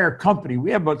entire company.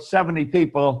 We have about 70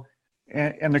 people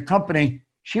in the company.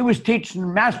 She was teaching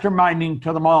masterminding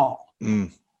to them all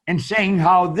and saying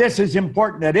how this is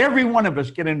important, that every one of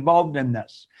us get involved in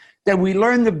this, that we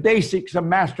learn the basics of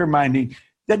masterminding,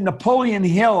 that Napoleon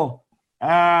Hill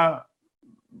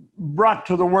brought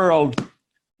to the world,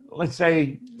 let's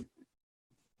say,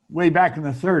 way back in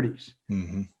the 30s.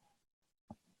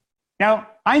 Now,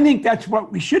 I think that's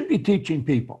what we should be teaching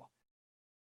people.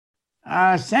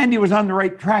 Sandy was on the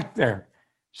right track there.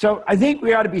 So I think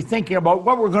we ought to be thinking about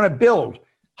what we're going to build.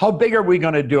 How big are we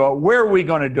going to do it? Where are we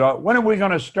going to do it? When are we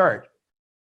going to start?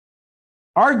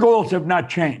 Our goals have not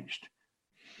changed.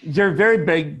 They're very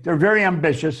big. They're very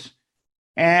ambitious.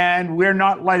 And we're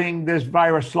not letting this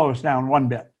virus slow us down one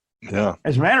bit. Yeah.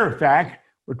 As a matter of fact,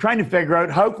 we're trying to figure out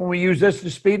how can we use this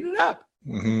to speed it up.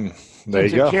 There you go.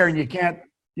 It's a chair and you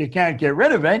can't get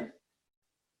rid of it.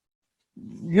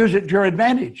 Use it to your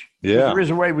advantage. Yeah. There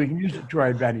is a way we can use it to our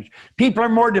advantage. People are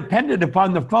more dependent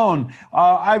upon the phone.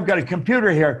 I've got a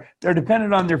computer here. They're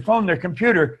dependent on their phone, their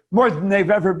computer, more than they've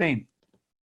ever been.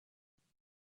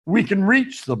 We can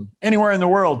reach them anywhere in the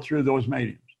world through those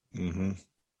mediums.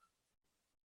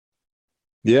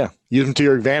 Yeah, use them to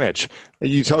your advantage.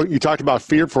 You talked about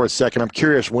fear for a second. I'm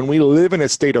curious, when we live in a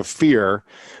state of fear,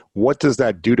 what does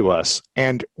that do to us?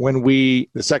 And the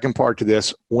second part to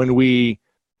this, when we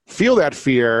feel that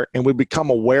fear and we become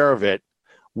aware of it,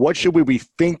 what should we be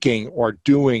thinking or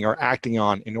doing or acting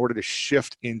on in order to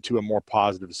shift into a more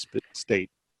positive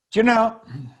state? You know,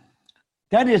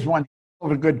 that is one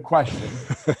of a good question.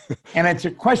 And it's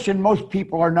a question most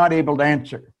people are not able to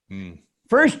answer.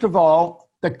 First of all,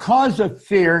 the cause of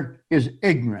fear is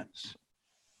ignorance.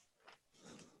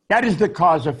 That is the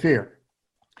cause of fear.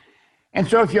 And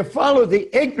so if you follow the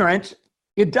ignorance,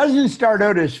 it doesn't start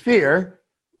out as fear.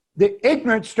 The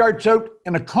ignorance starts out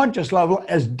in a conscious level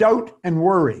as doubt and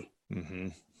worry.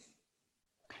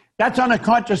 That's on a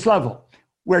conscious level.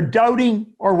 We're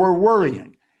doubting or we're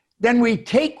worrying. then we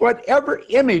take whatever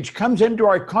image comes into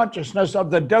our consciousness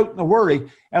of the doubt and the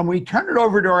worry, and we turn it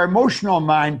over to our emotional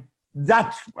mind.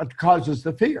 That's what causes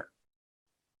the fear.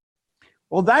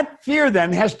 Well, that fear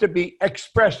then has to be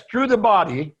expressed through the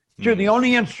body, through the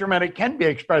only instrument it can be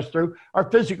expressed through, our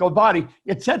physical body.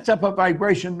 It sets up a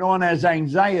vibration known as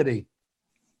anxiety.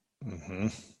 Mm-hmm.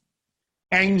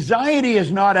 Anxiety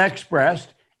is not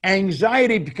expressed.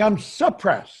 Anxiety becomes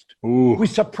suppressed. Ooh. We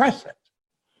suppress it.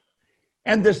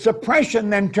 And the suppression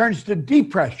then turns to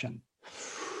depression,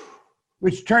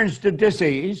 which turns to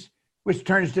disease, which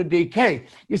turns to decay.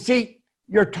 You see,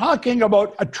 you're talking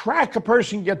about a track a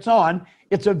person gets on.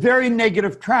 It's a very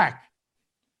negative track.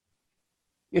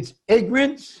 It's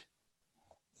ignorance,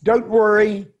 don't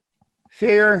worry,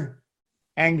 fear,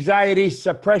 anxiety,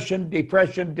 suppression,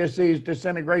 depression, disease,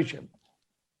 disintegration.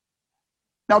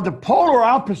 Now, the polar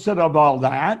opposite of all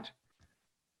that,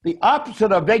 the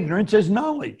opposite of ignorance is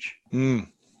knowledge.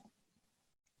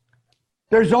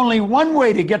 There's only one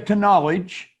way to get to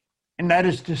knowledge, and that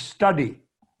is to study.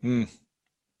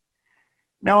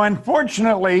 Now,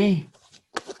 unfortunately,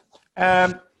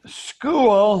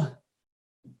 school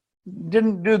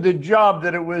didn't do the job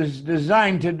that it was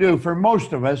designed to do for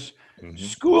most of us.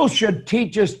 School should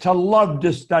teach us to love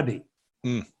to study.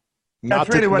 Not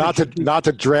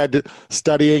to dread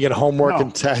studying and homework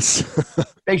and tests.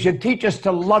 They should teach us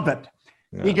to love it.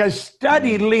 Yeah. Because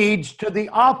study leads to the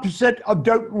opposite of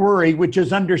doubt and worry, which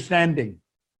is understanding.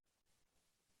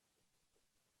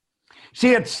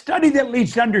 See, it's study that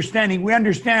leads to understanding. We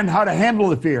understand how to handle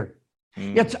the fear.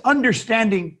 It's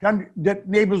understanding that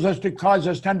enables us to cause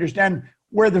us to understand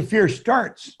where the fear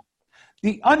starts.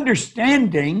 The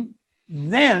understanding,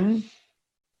 then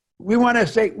we want to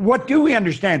say, what do we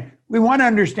understand? We want to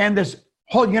understand this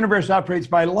whole universe operates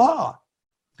by law.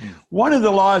 One of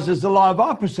the laws is the law of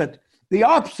opposite. The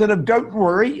opposite of doubt and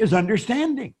worry is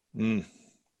understanding.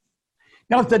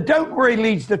 Now, if the doubt and worry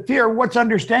leads to fear, what's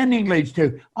understanding leads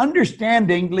to?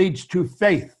 Understanding leads to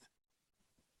faith.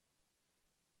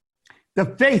 The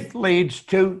faith leads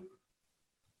to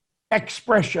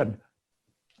expression,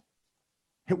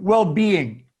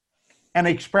 well-being, and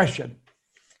expression.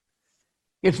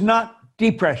 It's not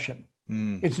depression.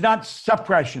 It's not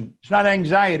suppression. It's not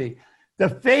anxiety. The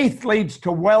faith leads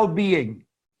to well-being.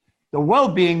 The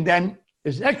well-being then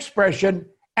is expression,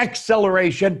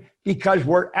 acceleration, because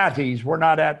we're at ease.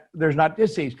 There's not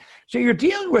disease. So you're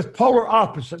dealing with polar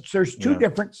opposites. There's two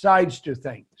different sides to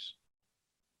things.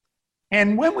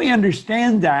 And when we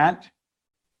understand that,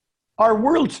 our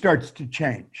world starts to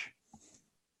change.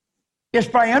 It's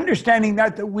by understanding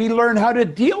that we learn how to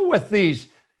deal with these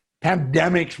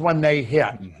pandemics when they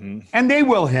hit. And they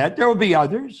will hit. There will be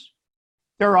others.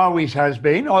 There always has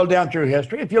been, all down through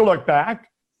history. If you look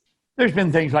back, there's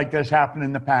been things like this happen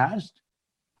in the past.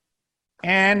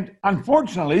 And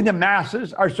unfortunately, the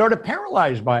masses are sort of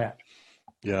paralyzed by it.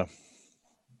 Yeah.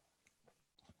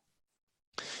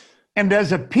 And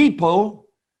as a people,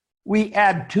 we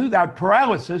add to that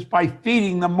paralysis by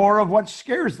feeding them more of what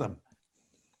scares them.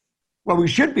 What we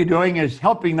should be doing is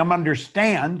helping them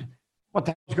understand what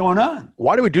the hell's going on.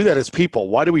 Why do we do that as people?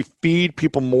 Why do we feed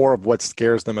people more of what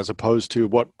scares them as opposed to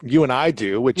what you and I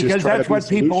do, which because is try that's to what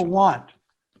people want.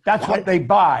 That's what they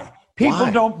buy.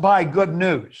 People don't buy good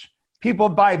news. People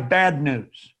buy bad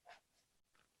news.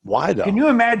 Why though? Can you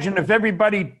imagine if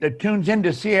everybody that tunes into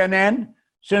CNN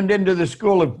tuned into the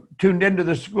school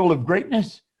of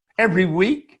greatness every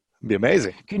week? It'd be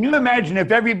amazing. Can you imagine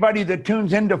if everybody that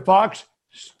tunes into Fox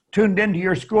tuned into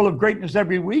your school of greatness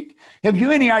every week? Have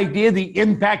you any idea the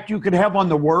impact you could have on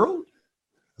the world?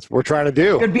 That's what we're trying to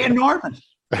do. It'd be enormous.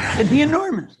 It'd be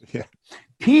enormous. Yeah.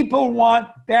 People want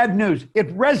bad news.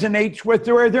 It resonates with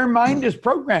where their mind is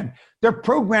programmed. They're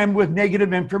programmed with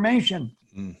negative information.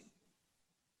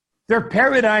 Their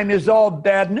paradigm is all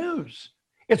bad news.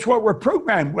 It's what we're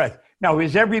programmed with. Now,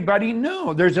 is everybody?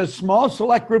 No. There's a small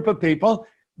select group of people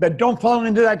that don't fall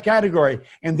into that category.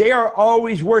 And they are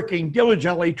always working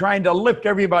diligently trying to lift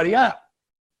everybody up.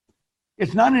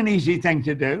 It's not an easy thing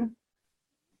to do.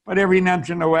 But every once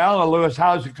in a while, a Lewis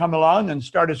Howes will come along and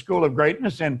start a school of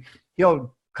greatness, and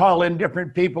he'll call in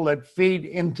different people that feed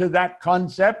into that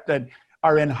concept, that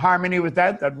are in harmony with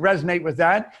that resonate with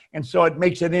that. And so it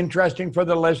makes it interesting for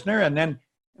the listener. And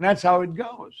that's how it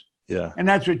goes. Yeah. And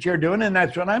that's what you're doing. And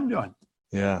that's what I'm doing.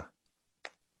 Yeah.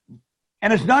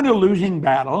 And it's not a losing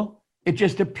battle. It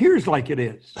just appears like it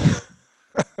is.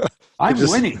 I'm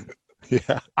winning.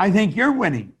 Yeah. I think you're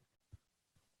winning.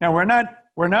 Now, we're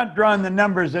not drawing the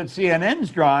numbers that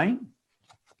CNN's drawing,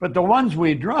 but the ones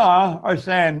we draw are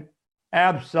saying,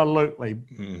 absolutely.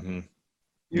 Mm-hmm.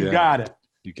 You got it.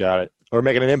 You got it. We're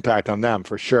making an impact on them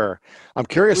for sure. I'm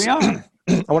curious. We are.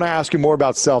 I want to ask you more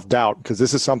about self-doubt, because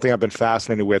this is something I've been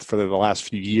fascinated with for the last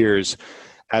few years,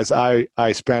 as I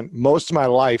spent most of my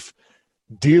life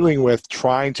dealing with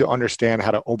trying to understand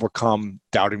how to overcome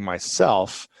doubting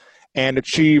myself and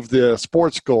achieve the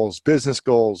sports goals, business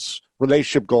goals,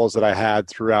 relationship goals that I had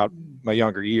throughout my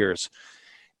younger years.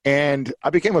 And I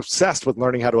became obsessed with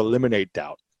learning how to eliminate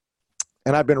doubt.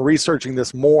 And I've been researching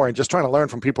this more and just trying to learn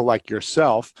from people like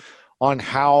yourself on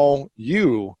how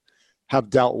you have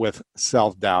dealt with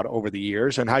self-doubt over the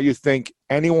years, and how you think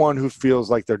anyone who feels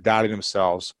like they're doubting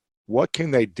themselves, what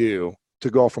can they do to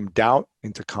go from doubt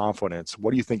into confidence?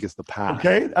 What do you think is the path?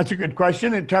 Okay, that's a good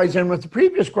question. It ties in with the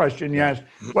previous question you asked.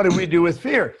 What do we do with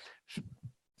fear?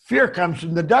 Fear comes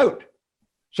from the doubt.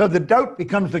 So the doubt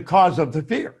becomes the cause of the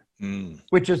fear,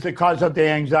 which is the cause of the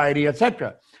anxiety,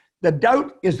 etc. The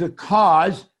doubt is the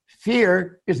cause,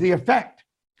 fear is the effect.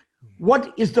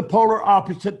 What is the polar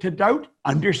opposite to doubt?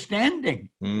 Understanding.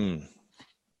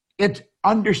 It's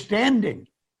understanding.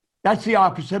 That's the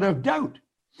opposite of doubt.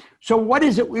 So what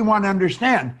is it we want to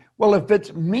understand? Well, if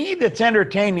it's me that's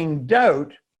entertaining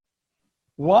doubt,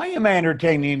 why am I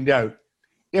entertaining doubt?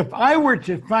 If I were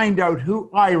to find out who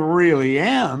I really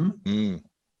am, and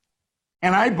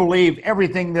I believe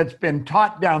everything that's been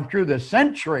taught down through the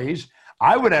centuries,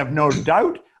 I would have no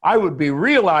doubt. I would be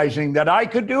realizing that I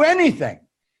could do anything.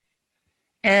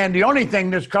 And the only thing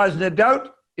that's causing the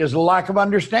doubt is a lack of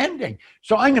understanding.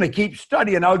 So I'm going to keep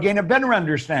studying. I'll gain a better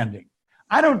understanding.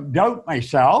 I don't doubt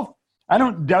myself. I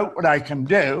don't doubt what I can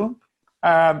do.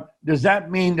 Does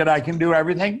that mean that I can do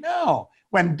everything? No.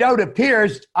 When doubt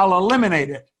appears, I'll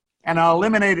eliminate it. And I'll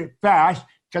eliminate it fast,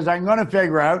 because I'm going to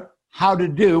figure out how to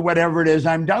do whatever it is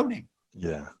I'm doubting.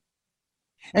 Yeah.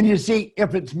 And you see,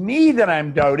 if it's me that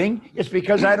I'm doubting, it's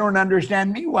because I don't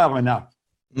understand me well enough.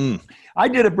 I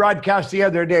did a broadcast the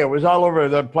other day. It was all over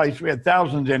the place. We had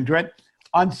thousands into it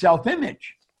on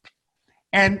self-image.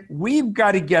 And we've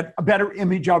got to get a better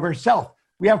image of ourselves.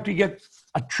 We have to get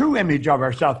a true image of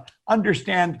ourselves,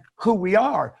 understand who we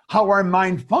are, how our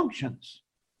mind functions.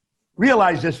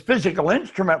 Realize this physical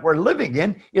instrument we're living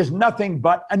in is nothing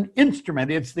but an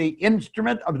instrument. It's the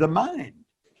instrument of the mind.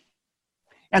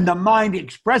 And the mind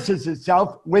expresses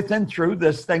itself with and through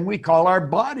this thing we call our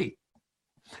body.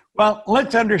 Well,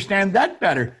 let's understand that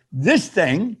better. This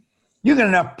thing, you get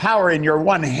enough power in your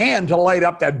one hand to light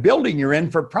up that building you're in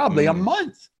for probably a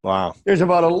month. Wow. There's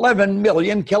about 11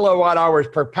 million kilowatt hours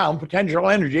per pound potential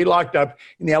energy locked up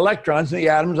in the electrons and the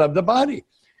atoms of the body.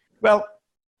 Well,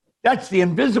 that's the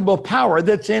invisible power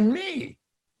that's in me.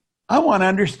 I want to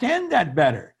understand that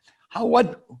better.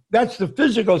 That's the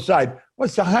physical side.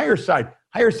 What's the higher side?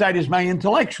 Higher side is my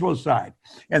intellectual side.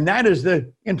 And that is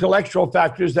the intellectual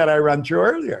factors that I run through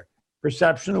earlier.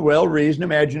 Perception, will, reason,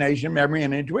 imagination, memory,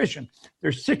 and intuition.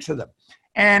 There's 6 of them.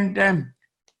 And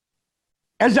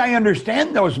as I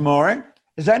understand those more,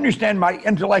 as I understand my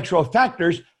intellectual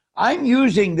factors, I'm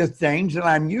using the things and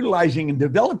I'm utilizing and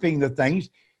developing the things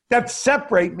that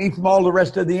separate me from all the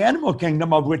rest of the animal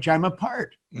kingdom of which I'm a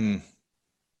part.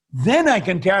 Then I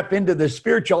can tap into the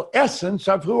spiritual essence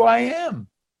of who I am.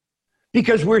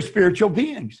 Because we're spiritual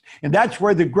beings. And that's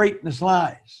where the greatness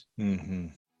lies.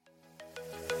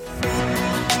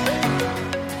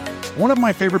 One of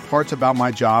my favorite parts about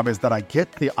my job is that I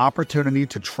get the opportunity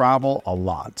to travel a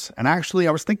lot. And actually,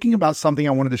 I was thinking about something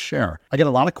I wanted to share. I get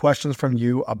a lot of questions from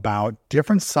you about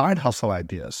different side hustle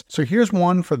ideas. So here's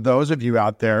one for those of you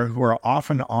out there who are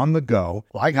often on the go,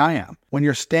 like I am. When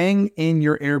you're staying in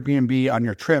your Airbnb on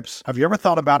your trips, have you ever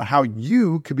thought about how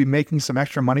you could be making some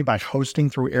extra money by hosting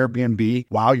through Airbnb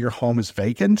while your home is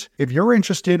vacant? If you're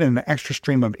interested in an extra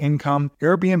stream of income,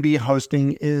 Airbnb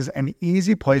hosting is an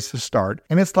easy place to start,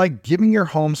 and it's like giving your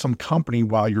home some company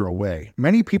while you're away.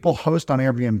 Many people host on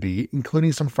Airbnb,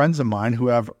 including some friends of mine who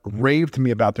have raved to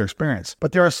me about their experience.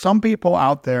 But there are some people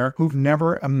out there who've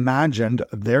never imagined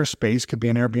their space could be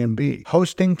an Airbnb.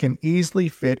 Hosting can easily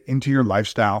fit into your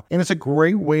lifestyle, and it's a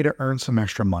great way to earn some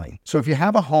extra money. So if you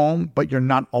have a home, but you're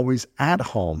not always at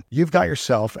home, you've got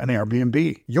yourself an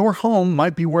Airbnb. Your home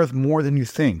might be worth more than you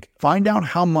think. Find out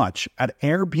how much at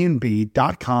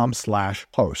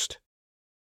airbnb.com/host.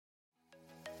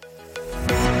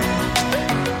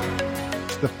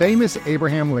 The famous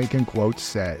Abraham Lincoln quote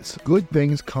says, "Good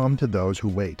things come to those who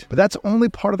wait." But that's only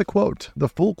part of the quote. The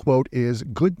full quote is,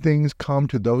 "Good things come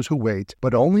to those who wait,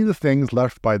 but only the things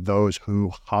left by those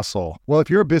who hustle." Well,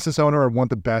 if you're a business owner or want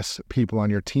the best people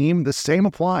on your team, the same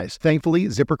applies. Thankfully,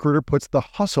 ZipRecruiter puts the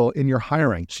hustle in your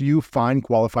hiring so you find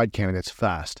qualified candidates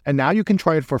fast. And now you can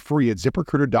try it for free at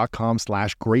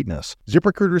ZipRecruiter.com/greatness.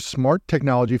 ZipRecruiter's smart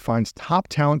technology finds top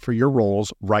talent for your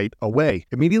roles right away.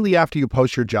 Immediately after you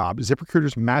post your job,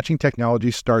 ZipRecruiter's matching technology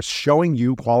starts showing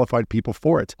you qualified people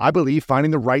for it. I believe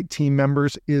finding the right team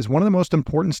members is one of the most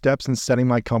important steps in setting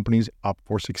my companies up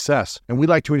for success. And we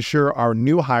like to ensure our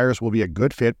new hires will be a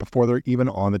good fit before they're even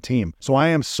on the team. So I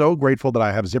am so grateful that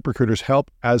I have ZipRecruiter's help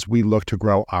as we look to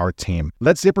grow our team.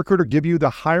 Let ZipRecruiter give you the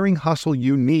hiring hustle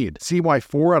you need. See why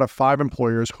 4 out of 5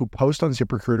 employers who post on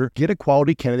ZipRecruiter get a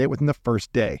quality candidate within the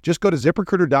first day. Just go to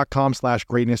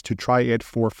ZipRecruiter.com/greatness to try it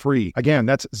for free. Again,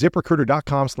 that's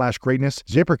ZipRecruiter.com/greatness.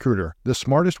 ZipRecruiter, the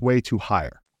smartest way to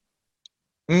hire.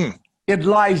 It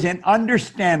lies in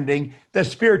understanding the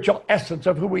spiritual essence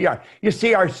of who we are. You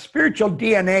see, our spiritual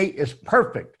DNA is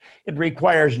perfect. It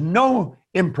requires no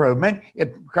improvement.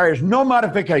 It requires no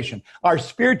modification. Our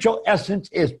spiritual essence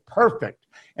is perfect,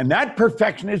 and that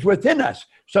perfection is within us.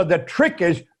 So the trick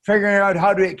is figuring out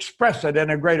how to express it in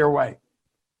a greater way.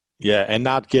 Yeah, and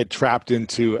not get trapped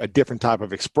into a different type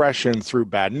of expression through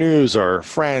bad news or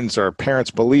friends or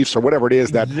parents' beliefs or whatever it is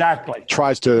that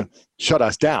tries to shut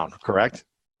us down, correct?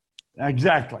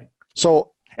 Exactly.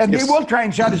 So, and they will try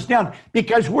and shut us down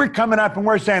because we're coming up and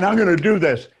we're saying, "I'm going to do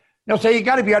this." They'll say, "You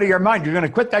got to be out of your mind. You're going to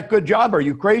quit that good job. Are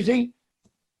you crazy?"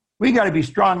 We got to be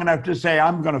strong enough to say,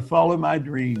 "I'm going to follow my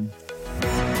dream."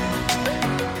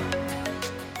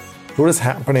 What is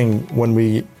happening when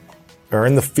we are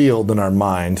in the field in our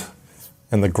mind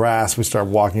and the grass, we start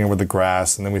walking over the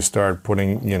grass and then we start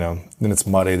putting, then it's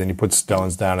muddy, then you put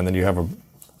stones down and then you have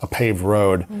a paved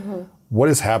road. Mm-hmm. What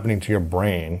is happening to your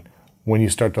brain when you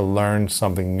start to learn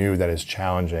something new that is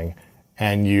challenging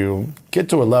and you get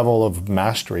to a level of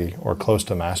mastery or close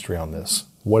to mastery on this?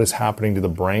 What is happening to the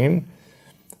brain?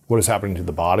 What is happening to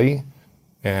the body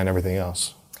and everything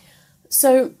else?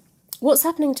 So what's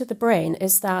happening to the brain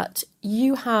is that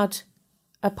you had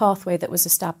a pathway that was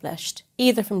established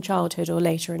either from childhood or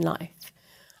later in life.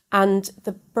 And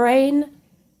the brain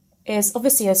is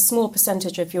obviously a small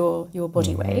percentage of your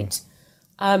body weight,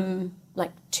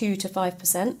 like 2 to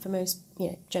 5% for most,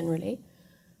 generally.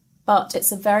 But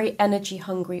it's a very energy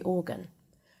hungry organ.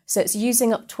 So it's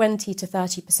using up 20 to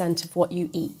 30% of what you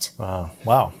eat.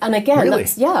 Wow. And again, really?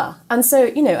 And so,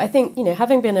 I think,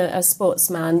 having been a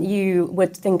sportsman, you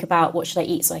would think about what should I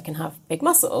eat so I can have big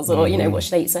muscles or, what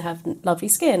should I eat so I have lovely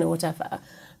skin or whatever.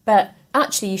 But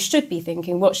actually you should be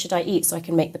thinking, what should I eat so I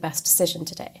can make the best decision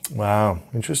today? Wow.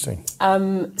 Interesting.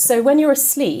 So when you're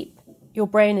asleep, your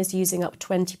brain is using up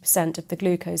 20% of the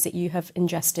glucose that you have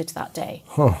ingested that day.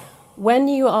 Huh. When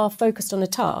you are focused on a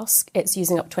task, it's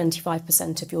using up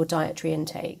 25% of your dietary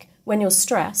intake. When you're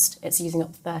stressed, it's using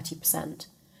up 30%.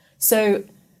 So,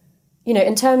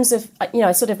 in terms of,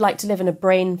 I sort of like to live in a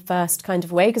brain first kind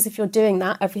of way, because if you're doing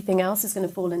that, everything else is going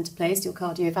to fall into place, your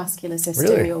cardiovascular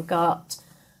system, your gut.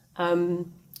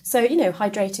 So,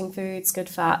 hydrating foods, good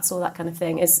fats, all that kind of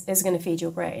thing is going to feed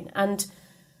your brain. And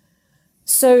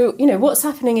so, what's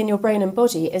happening in your brain and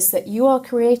body is that you are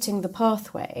creating the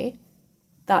pathway,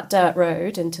 that dirt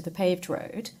road into the paved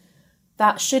road,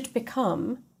 that should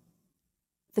become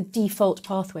the default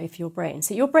pathway for your brain.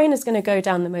 So your brain is going to go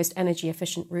down the most energy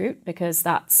efficient route because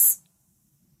that's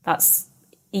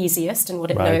easiest and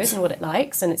what it knows and what it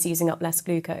likes, and it's using up less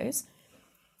glucose.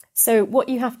 So what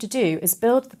you have to do is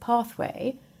build the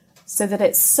pathway so that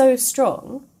it's so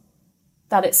strong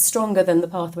that it's stronger than the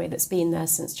pathway that's been there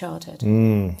since childhood.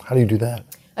 How do you do that?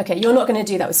 Okay, you're not going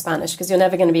to do that with Spanish because you're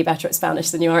never going to be better at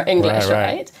Spanish than you are at English,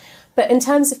 right? But in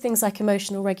terms of things like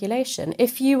emotional regulation,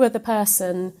 if you were the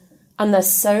person, and there's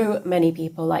so many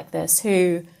people like this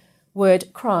who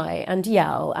would cry and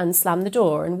yell and slam the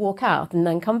door and walk out and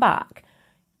then come back,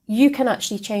 you can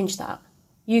actually change that.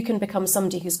 You can become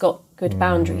somebody who's got good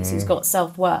boundaries, who's got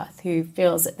self-worth, who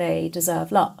feels that they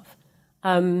deserve love.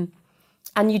 And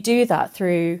you do that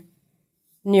through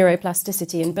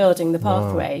neuroplasticity and building the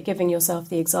pathway, giving yourself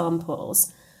the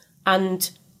examples and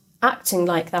acting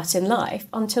like that in life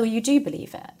until you do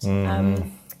believe it.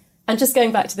 And just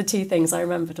going back to the two things, I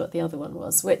remembered what the other one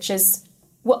was, which is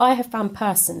what I have found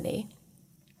personally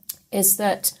is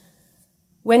that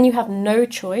when you have no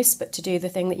choice but to do the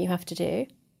thing that you have to do,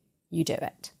 you do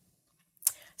it.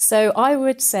 So I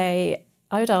would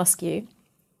ask you,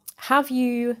 have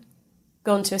you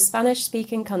gone to a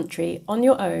Spanish-speaking country on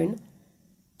your own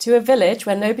to a village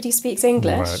where nobody speaks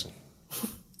English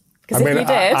Because if you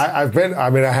did...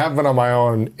 I have been on my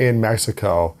own in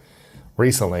Mexico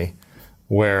recently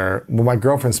where my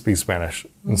girlfriend speaks Spanish.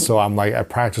 And so I'm like, I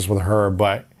practice with her,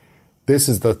 but this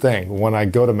is the thing. When I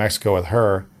go to Mexico with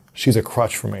her, she's a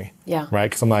crutch for me. Yeah. Right?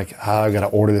 Because I'm like, I got to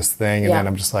order this thing. And then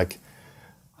I'm just like,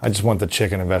 I just want the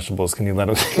chicken and vegetables. Can you let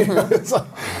us? It's like,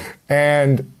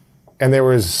 and there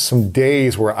was some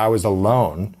days where I was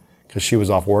alone because she was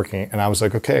off working. And I was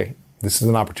like, okay, this is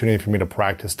an opportunity for me to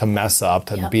practice, to mess up,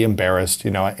 to be embarrassed,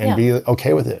 and be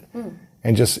okay with it.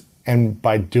 And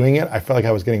by doing it, I felt like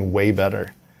I was getting way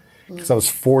better because I was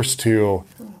forced to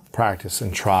practice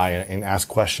and try and ask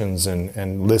questions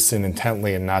and listen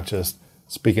intently and not just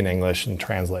speak in English and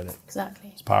translate it.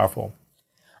 Exactly. It's powerful.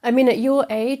 I mean, at your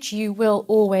age, you will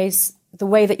always, the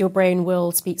way that your brain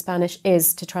will speak Spanish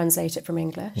is to translate it from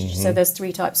English. So there's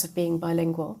 3 types of being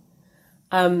bilingual.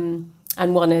 And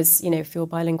one is, if you're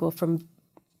bilingual from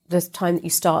the time that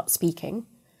you start speaking.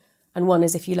 And one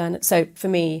is if you learn it. So for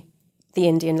me, the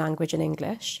Indian language and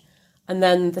English. And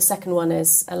then the second one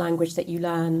is a language that you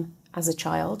learn as a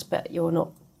child, but you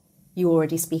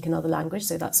already speak another language.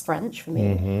 So that's French for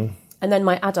me. And then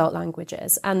my adult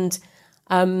languages. And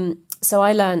so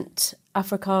I learnt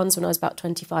Afrikaans when I was about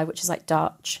 25, which is like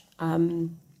Dutch.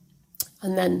 And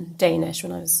then Danish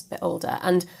when I was a bit older.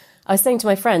 And I was saying to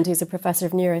my friend, who's a professor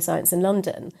of neuroscience in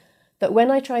London, that when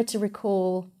I try to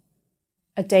recall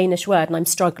a Danish word and I'm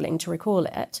struggling to recall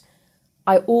it,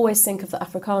 I always think of the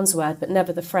Afrikaans word, but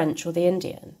never the French or the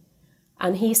Indian.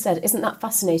 And he said, isn't that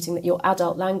fascinating that your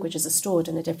adult languages are stored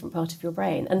in a different part of your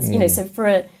brain? And, so for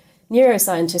a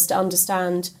neuroscientist to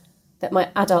understand that my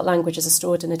adult languages are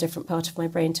stored in a different part of my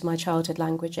brain to my childhood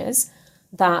languages,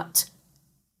 that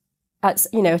at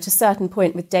a certain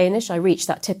point with Danish, I reached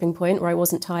that tipping point where I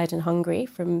wasn't tired and hungry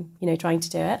from, trying to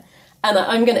do it. And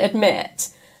I'm going to admit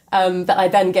that I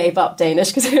then gave up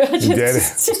Danish because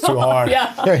it's too hard.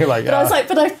 Yeah. You're like, but I was like,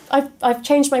 but I've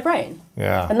changed my brain.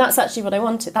 Yeah. And that's actually what I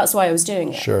wanted. That's why I was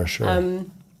doing it. Sure.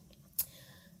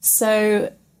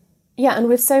 So, yeah, and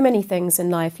with so many things in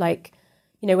life, like,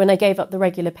 when I gave up the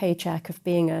regular paycheck of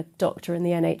being a doctor in the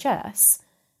NHS,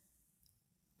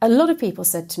 a lot of people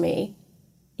said to me,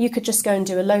 you could just go and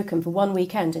do a locum for one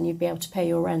weekend and you'd be able to pay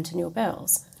your rent and your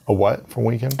bills. A what for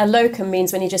weekend? A locum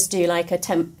means when you just do like a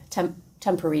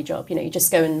temporary job. You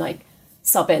just go and like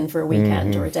sub in for a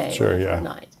weekend or a day or a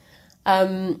night.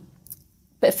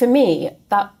 But for me,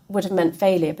 that would have meant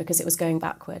failure because it was going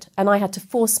backward. And I had to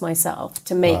force myself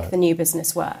to make the new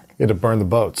business work. You had to burn the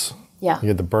boats. Yeah. You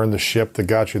had to burn the ship that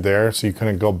got you there so you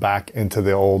couldn't go back into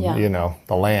the old,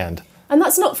 the land. And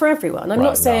that's not for everyone. I'm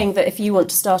not saying that if you want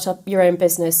to start up your own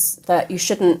business that you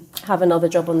shouldn't have another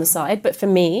job on the side. But for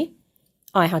me,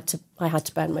 I had to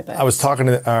burn my boats.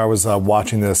 I was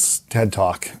watching this TED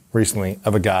Talk recently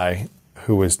of a guy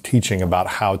who was teaching about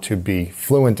how to be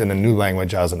fluent in a new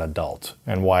language as an adult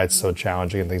and why it's so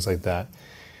challenging and things like that.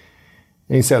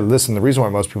 And he said, listen, the reason why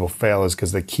most people fail is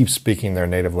because they keep speaking their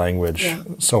native language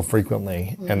so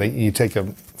frequently. And you take a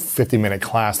 50-minute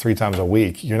class 3 times a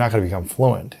week, you're not going to become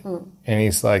fluent. And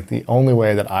he's like, the only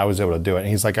way that I was able to do it, and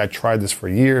he's like, I tried this for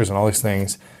years and all these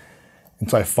things. And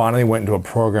so I finally went into a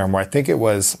program where I think it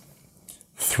was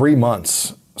 3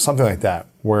 months, something like that,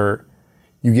 where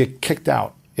you get kicked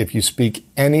out if you speak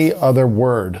any other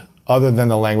word other than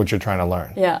the language you're trying to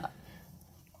learn. Yeah.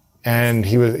 And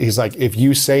he's like, if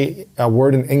you say a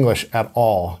word in English at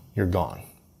all, you're gone.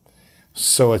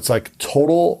 So it's like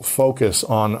total focus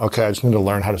on, okay, I just need to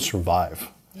learn how to survive.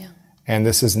 Yeah. And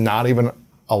this is not even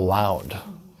allowed.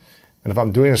 And if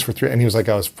I'm doing this for 3, and he was like,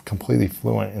 I was completely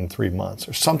fluent in 3 months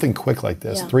or something quick like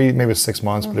this. 3, maybe 6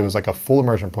 months, but it was like a full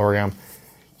immersion program.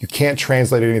 You can't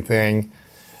translate anything.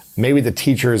 Maybe the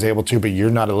teacher is able to, but you're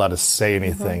not allowed to say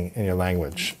anything in your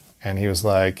language. And he was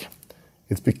like,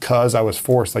 it's because I was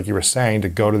forced, like you were saying, to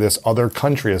go to this other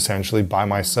country essentially by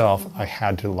myself. I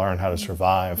had to learn how to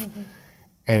survive.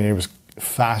 And it was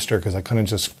faster because I couldn't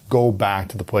just go back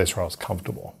to the place where I was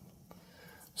comfortable.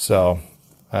 So,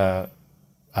 I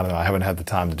don't know, I haven't had the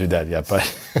time to do that yet, but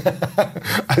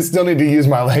I still need to use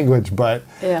my language. But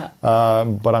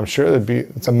I'm sure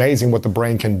it's amazing what the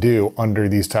brain can do under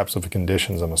these types of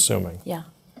conditions, I'm assuming. Yeah.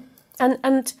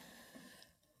 And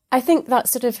I think that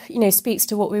sort of, speaks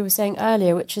to what we were saying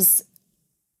earlier, which is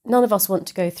none of us want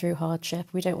to go through hardship.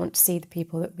 We don't want to see the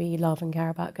people that we love and care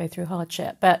about go through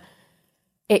hardship, but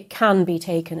it can be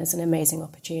taken as an amazing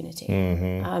opportunity.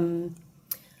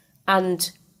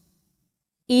 And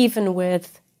even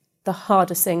with the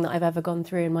hardest thing that I've ever gone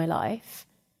through in my life,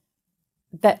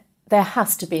 that there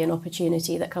has to be an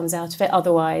opportunity that comes out of it.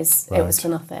 Otherwise, it was for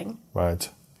nothing. Right.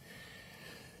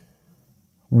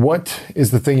 What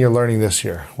is the thing you're learning this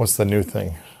year? What's the new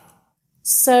thing?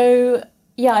 So,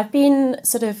 yeah, I've been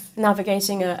sort of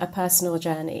navigating a personal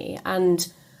journey,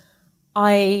 and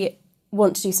I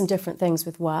want to do some different things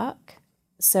with work.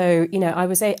 So, you know,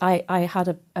 I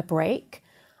had a break,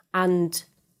 and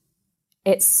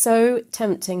it's so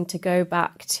tempting to go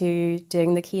back to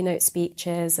doing the keynote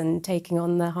speeches and taking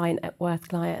on the high net worth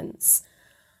clients.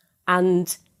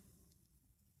 And,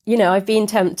 you know, I've been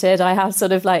tempted. I have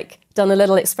sort of like done a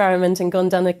little experiment and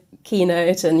done a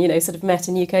keynote and, you know, sort of met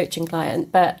a new coaching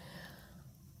client. But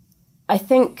I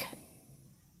think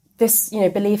this, you know,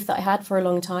 belief that I had for a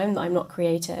long time that I'm not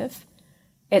creative,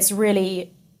 it's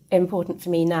really important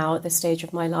for me now at this stage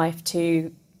of my life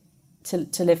to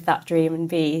live that dream and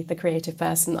be the creative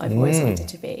person that I've always wanted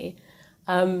to be.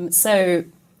 So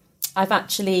I've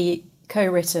actually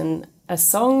co-written a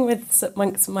song with some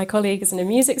of my colleagues in a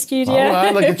music studio. All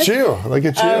right, look at you. Look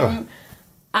at you.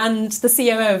 And the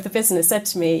COO of the business said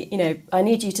to me, you know, I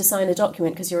need you to sign a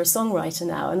document because you're a songwriter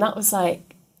now. And that was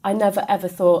like, I never ever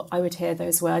thought I would hear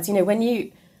those words. You know, when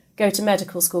you go to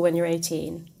medical school when you're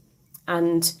 18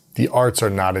 and... The arts are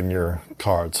not in your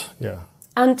cards, yeah.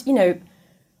 And, you know,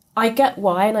 I get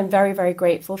why, and I'm very, very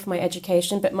grateful for my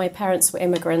education, but my parents were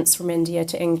immigrants from India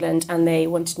to England, and they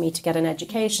wanted me to get an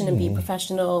education and be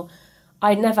professional.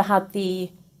 I never had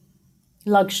the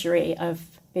luxury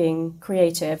of being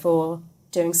creative or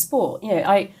doing sport. You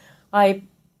know, I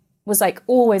was like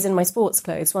always in my sports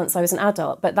clothes once I was an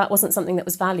adult, but that wasn't something that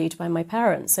was valued by my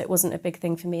parents. So it wasn't a big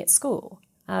thing for me at school,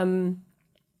 at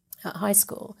high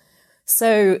school.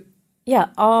 So yeah,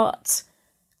 art,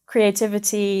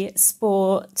 creativity,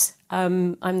 sport.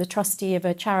 I'm the trustee of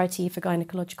a charity for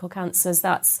gynecological cancers.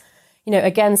 That's, you know,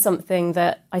 again, something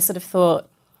that I sort of thought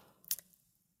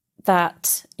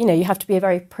that, you know, you have to be a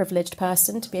very privileged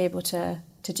person to be able to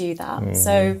do that.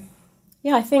 So,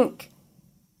 yeah, I think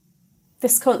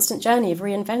this constant journey of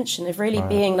reinvention, of really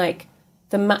being like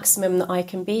the maximum that I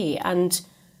can be. And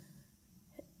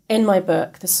in my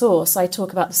book, The Source, I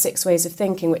talk about the 6 ways of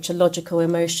thinking, which are logical,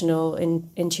 emotional,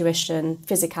 intuition,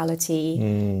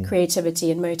 physicality,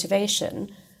 creativity, and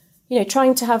motivation. You know,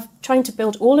 trying to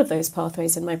build all of those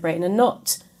pathways in my brain and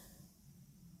not...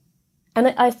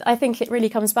 And I think it really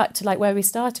comes back to like where we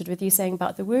started with you saying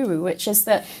about the woo-woo, which is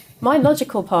that my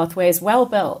logical pathway is well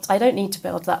built. I don't need to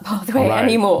build that pathway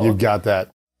anymore. You've got that.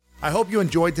 I hope you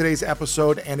enjoyed today's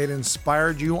episode and it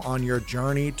inspired you on your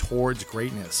journey towards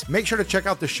greatness. Make sure to check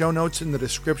out the show notes in the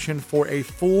description for a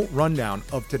full rundown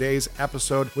of today's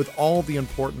episode with all the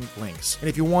important links. And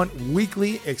if you want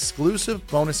weekly exclusive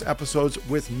bonus episodes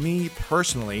with me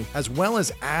personally, as well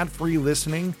as ad-free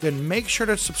listening, then make sure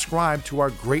to subscribe to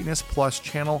our Greatness Plus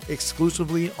channel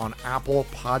exclusively on Apple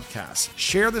Podcasts.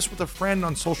 Share this with a friend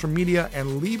on social media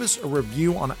and leave us a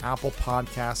review on Apple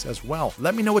Podcasts as well.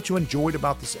 Let me know what you enjoyed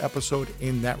about this episode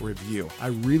in that review. I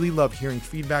really love hearing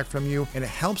feedback from you, and it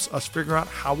helps us figure out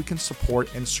how we can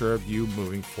support and serve you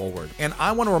moving forward. And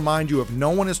I want to remind you, if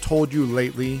no one has told you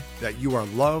lately, that you are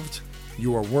loved,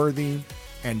 you are worthy,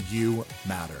 and you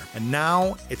matter. And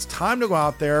now it's time to go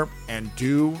out there and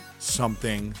do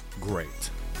something great.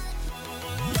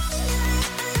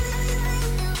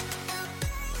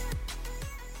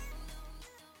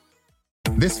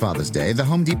 This Father's Day, the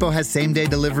Home Depot has same-day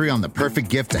delivery on the perfect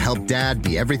gift to help Dad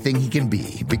be everything he can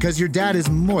be. Because your dad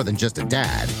is more than just a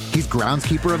dad. He's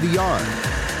groundskeeper of the yard,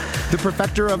 the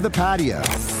perfecter of the patio,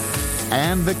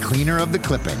 and the cleaner of the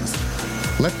clippings.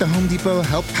 Let the Home Depot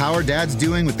help power Dad's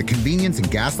doing with the convenience and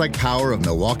gas-like power of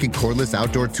Milwaukee cordless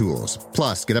outdoor tools.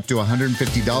 Plus, get up to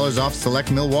 $150 off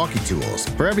select Milwaukee tools.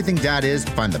 For everything Dad is,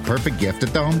 find the perfect gift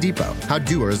at the Home Depot. How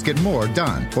doers get more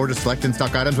done. Order select and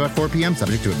stock items by 4 p.m.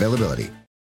 subject to availability.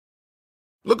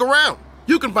 Look around.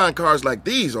 You can find cars like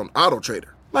these on AutoTrader,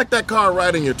 like that car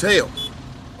riding your tail.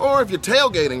 Or if you're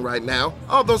tailgating right now,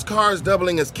 all those cars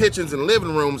doubling as kitchens and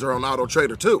living rooms are on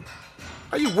AutoTrader too.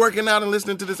 Are you working out and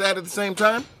listening to this ad at the same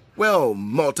time? Well,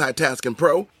 multitasking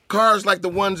pro, cars like the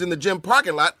ones in the gym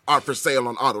parking lot are for sale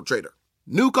on AutoTrader.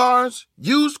 New cars,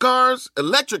 used cars,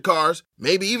 electric cars,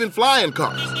 maybe even flying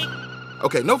cars.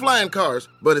 Okay, no flying cars,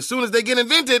 but as soon as they get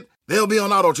invented, they'll be on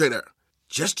AutoTrader.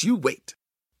 Just you wait.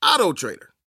 AutoTrader.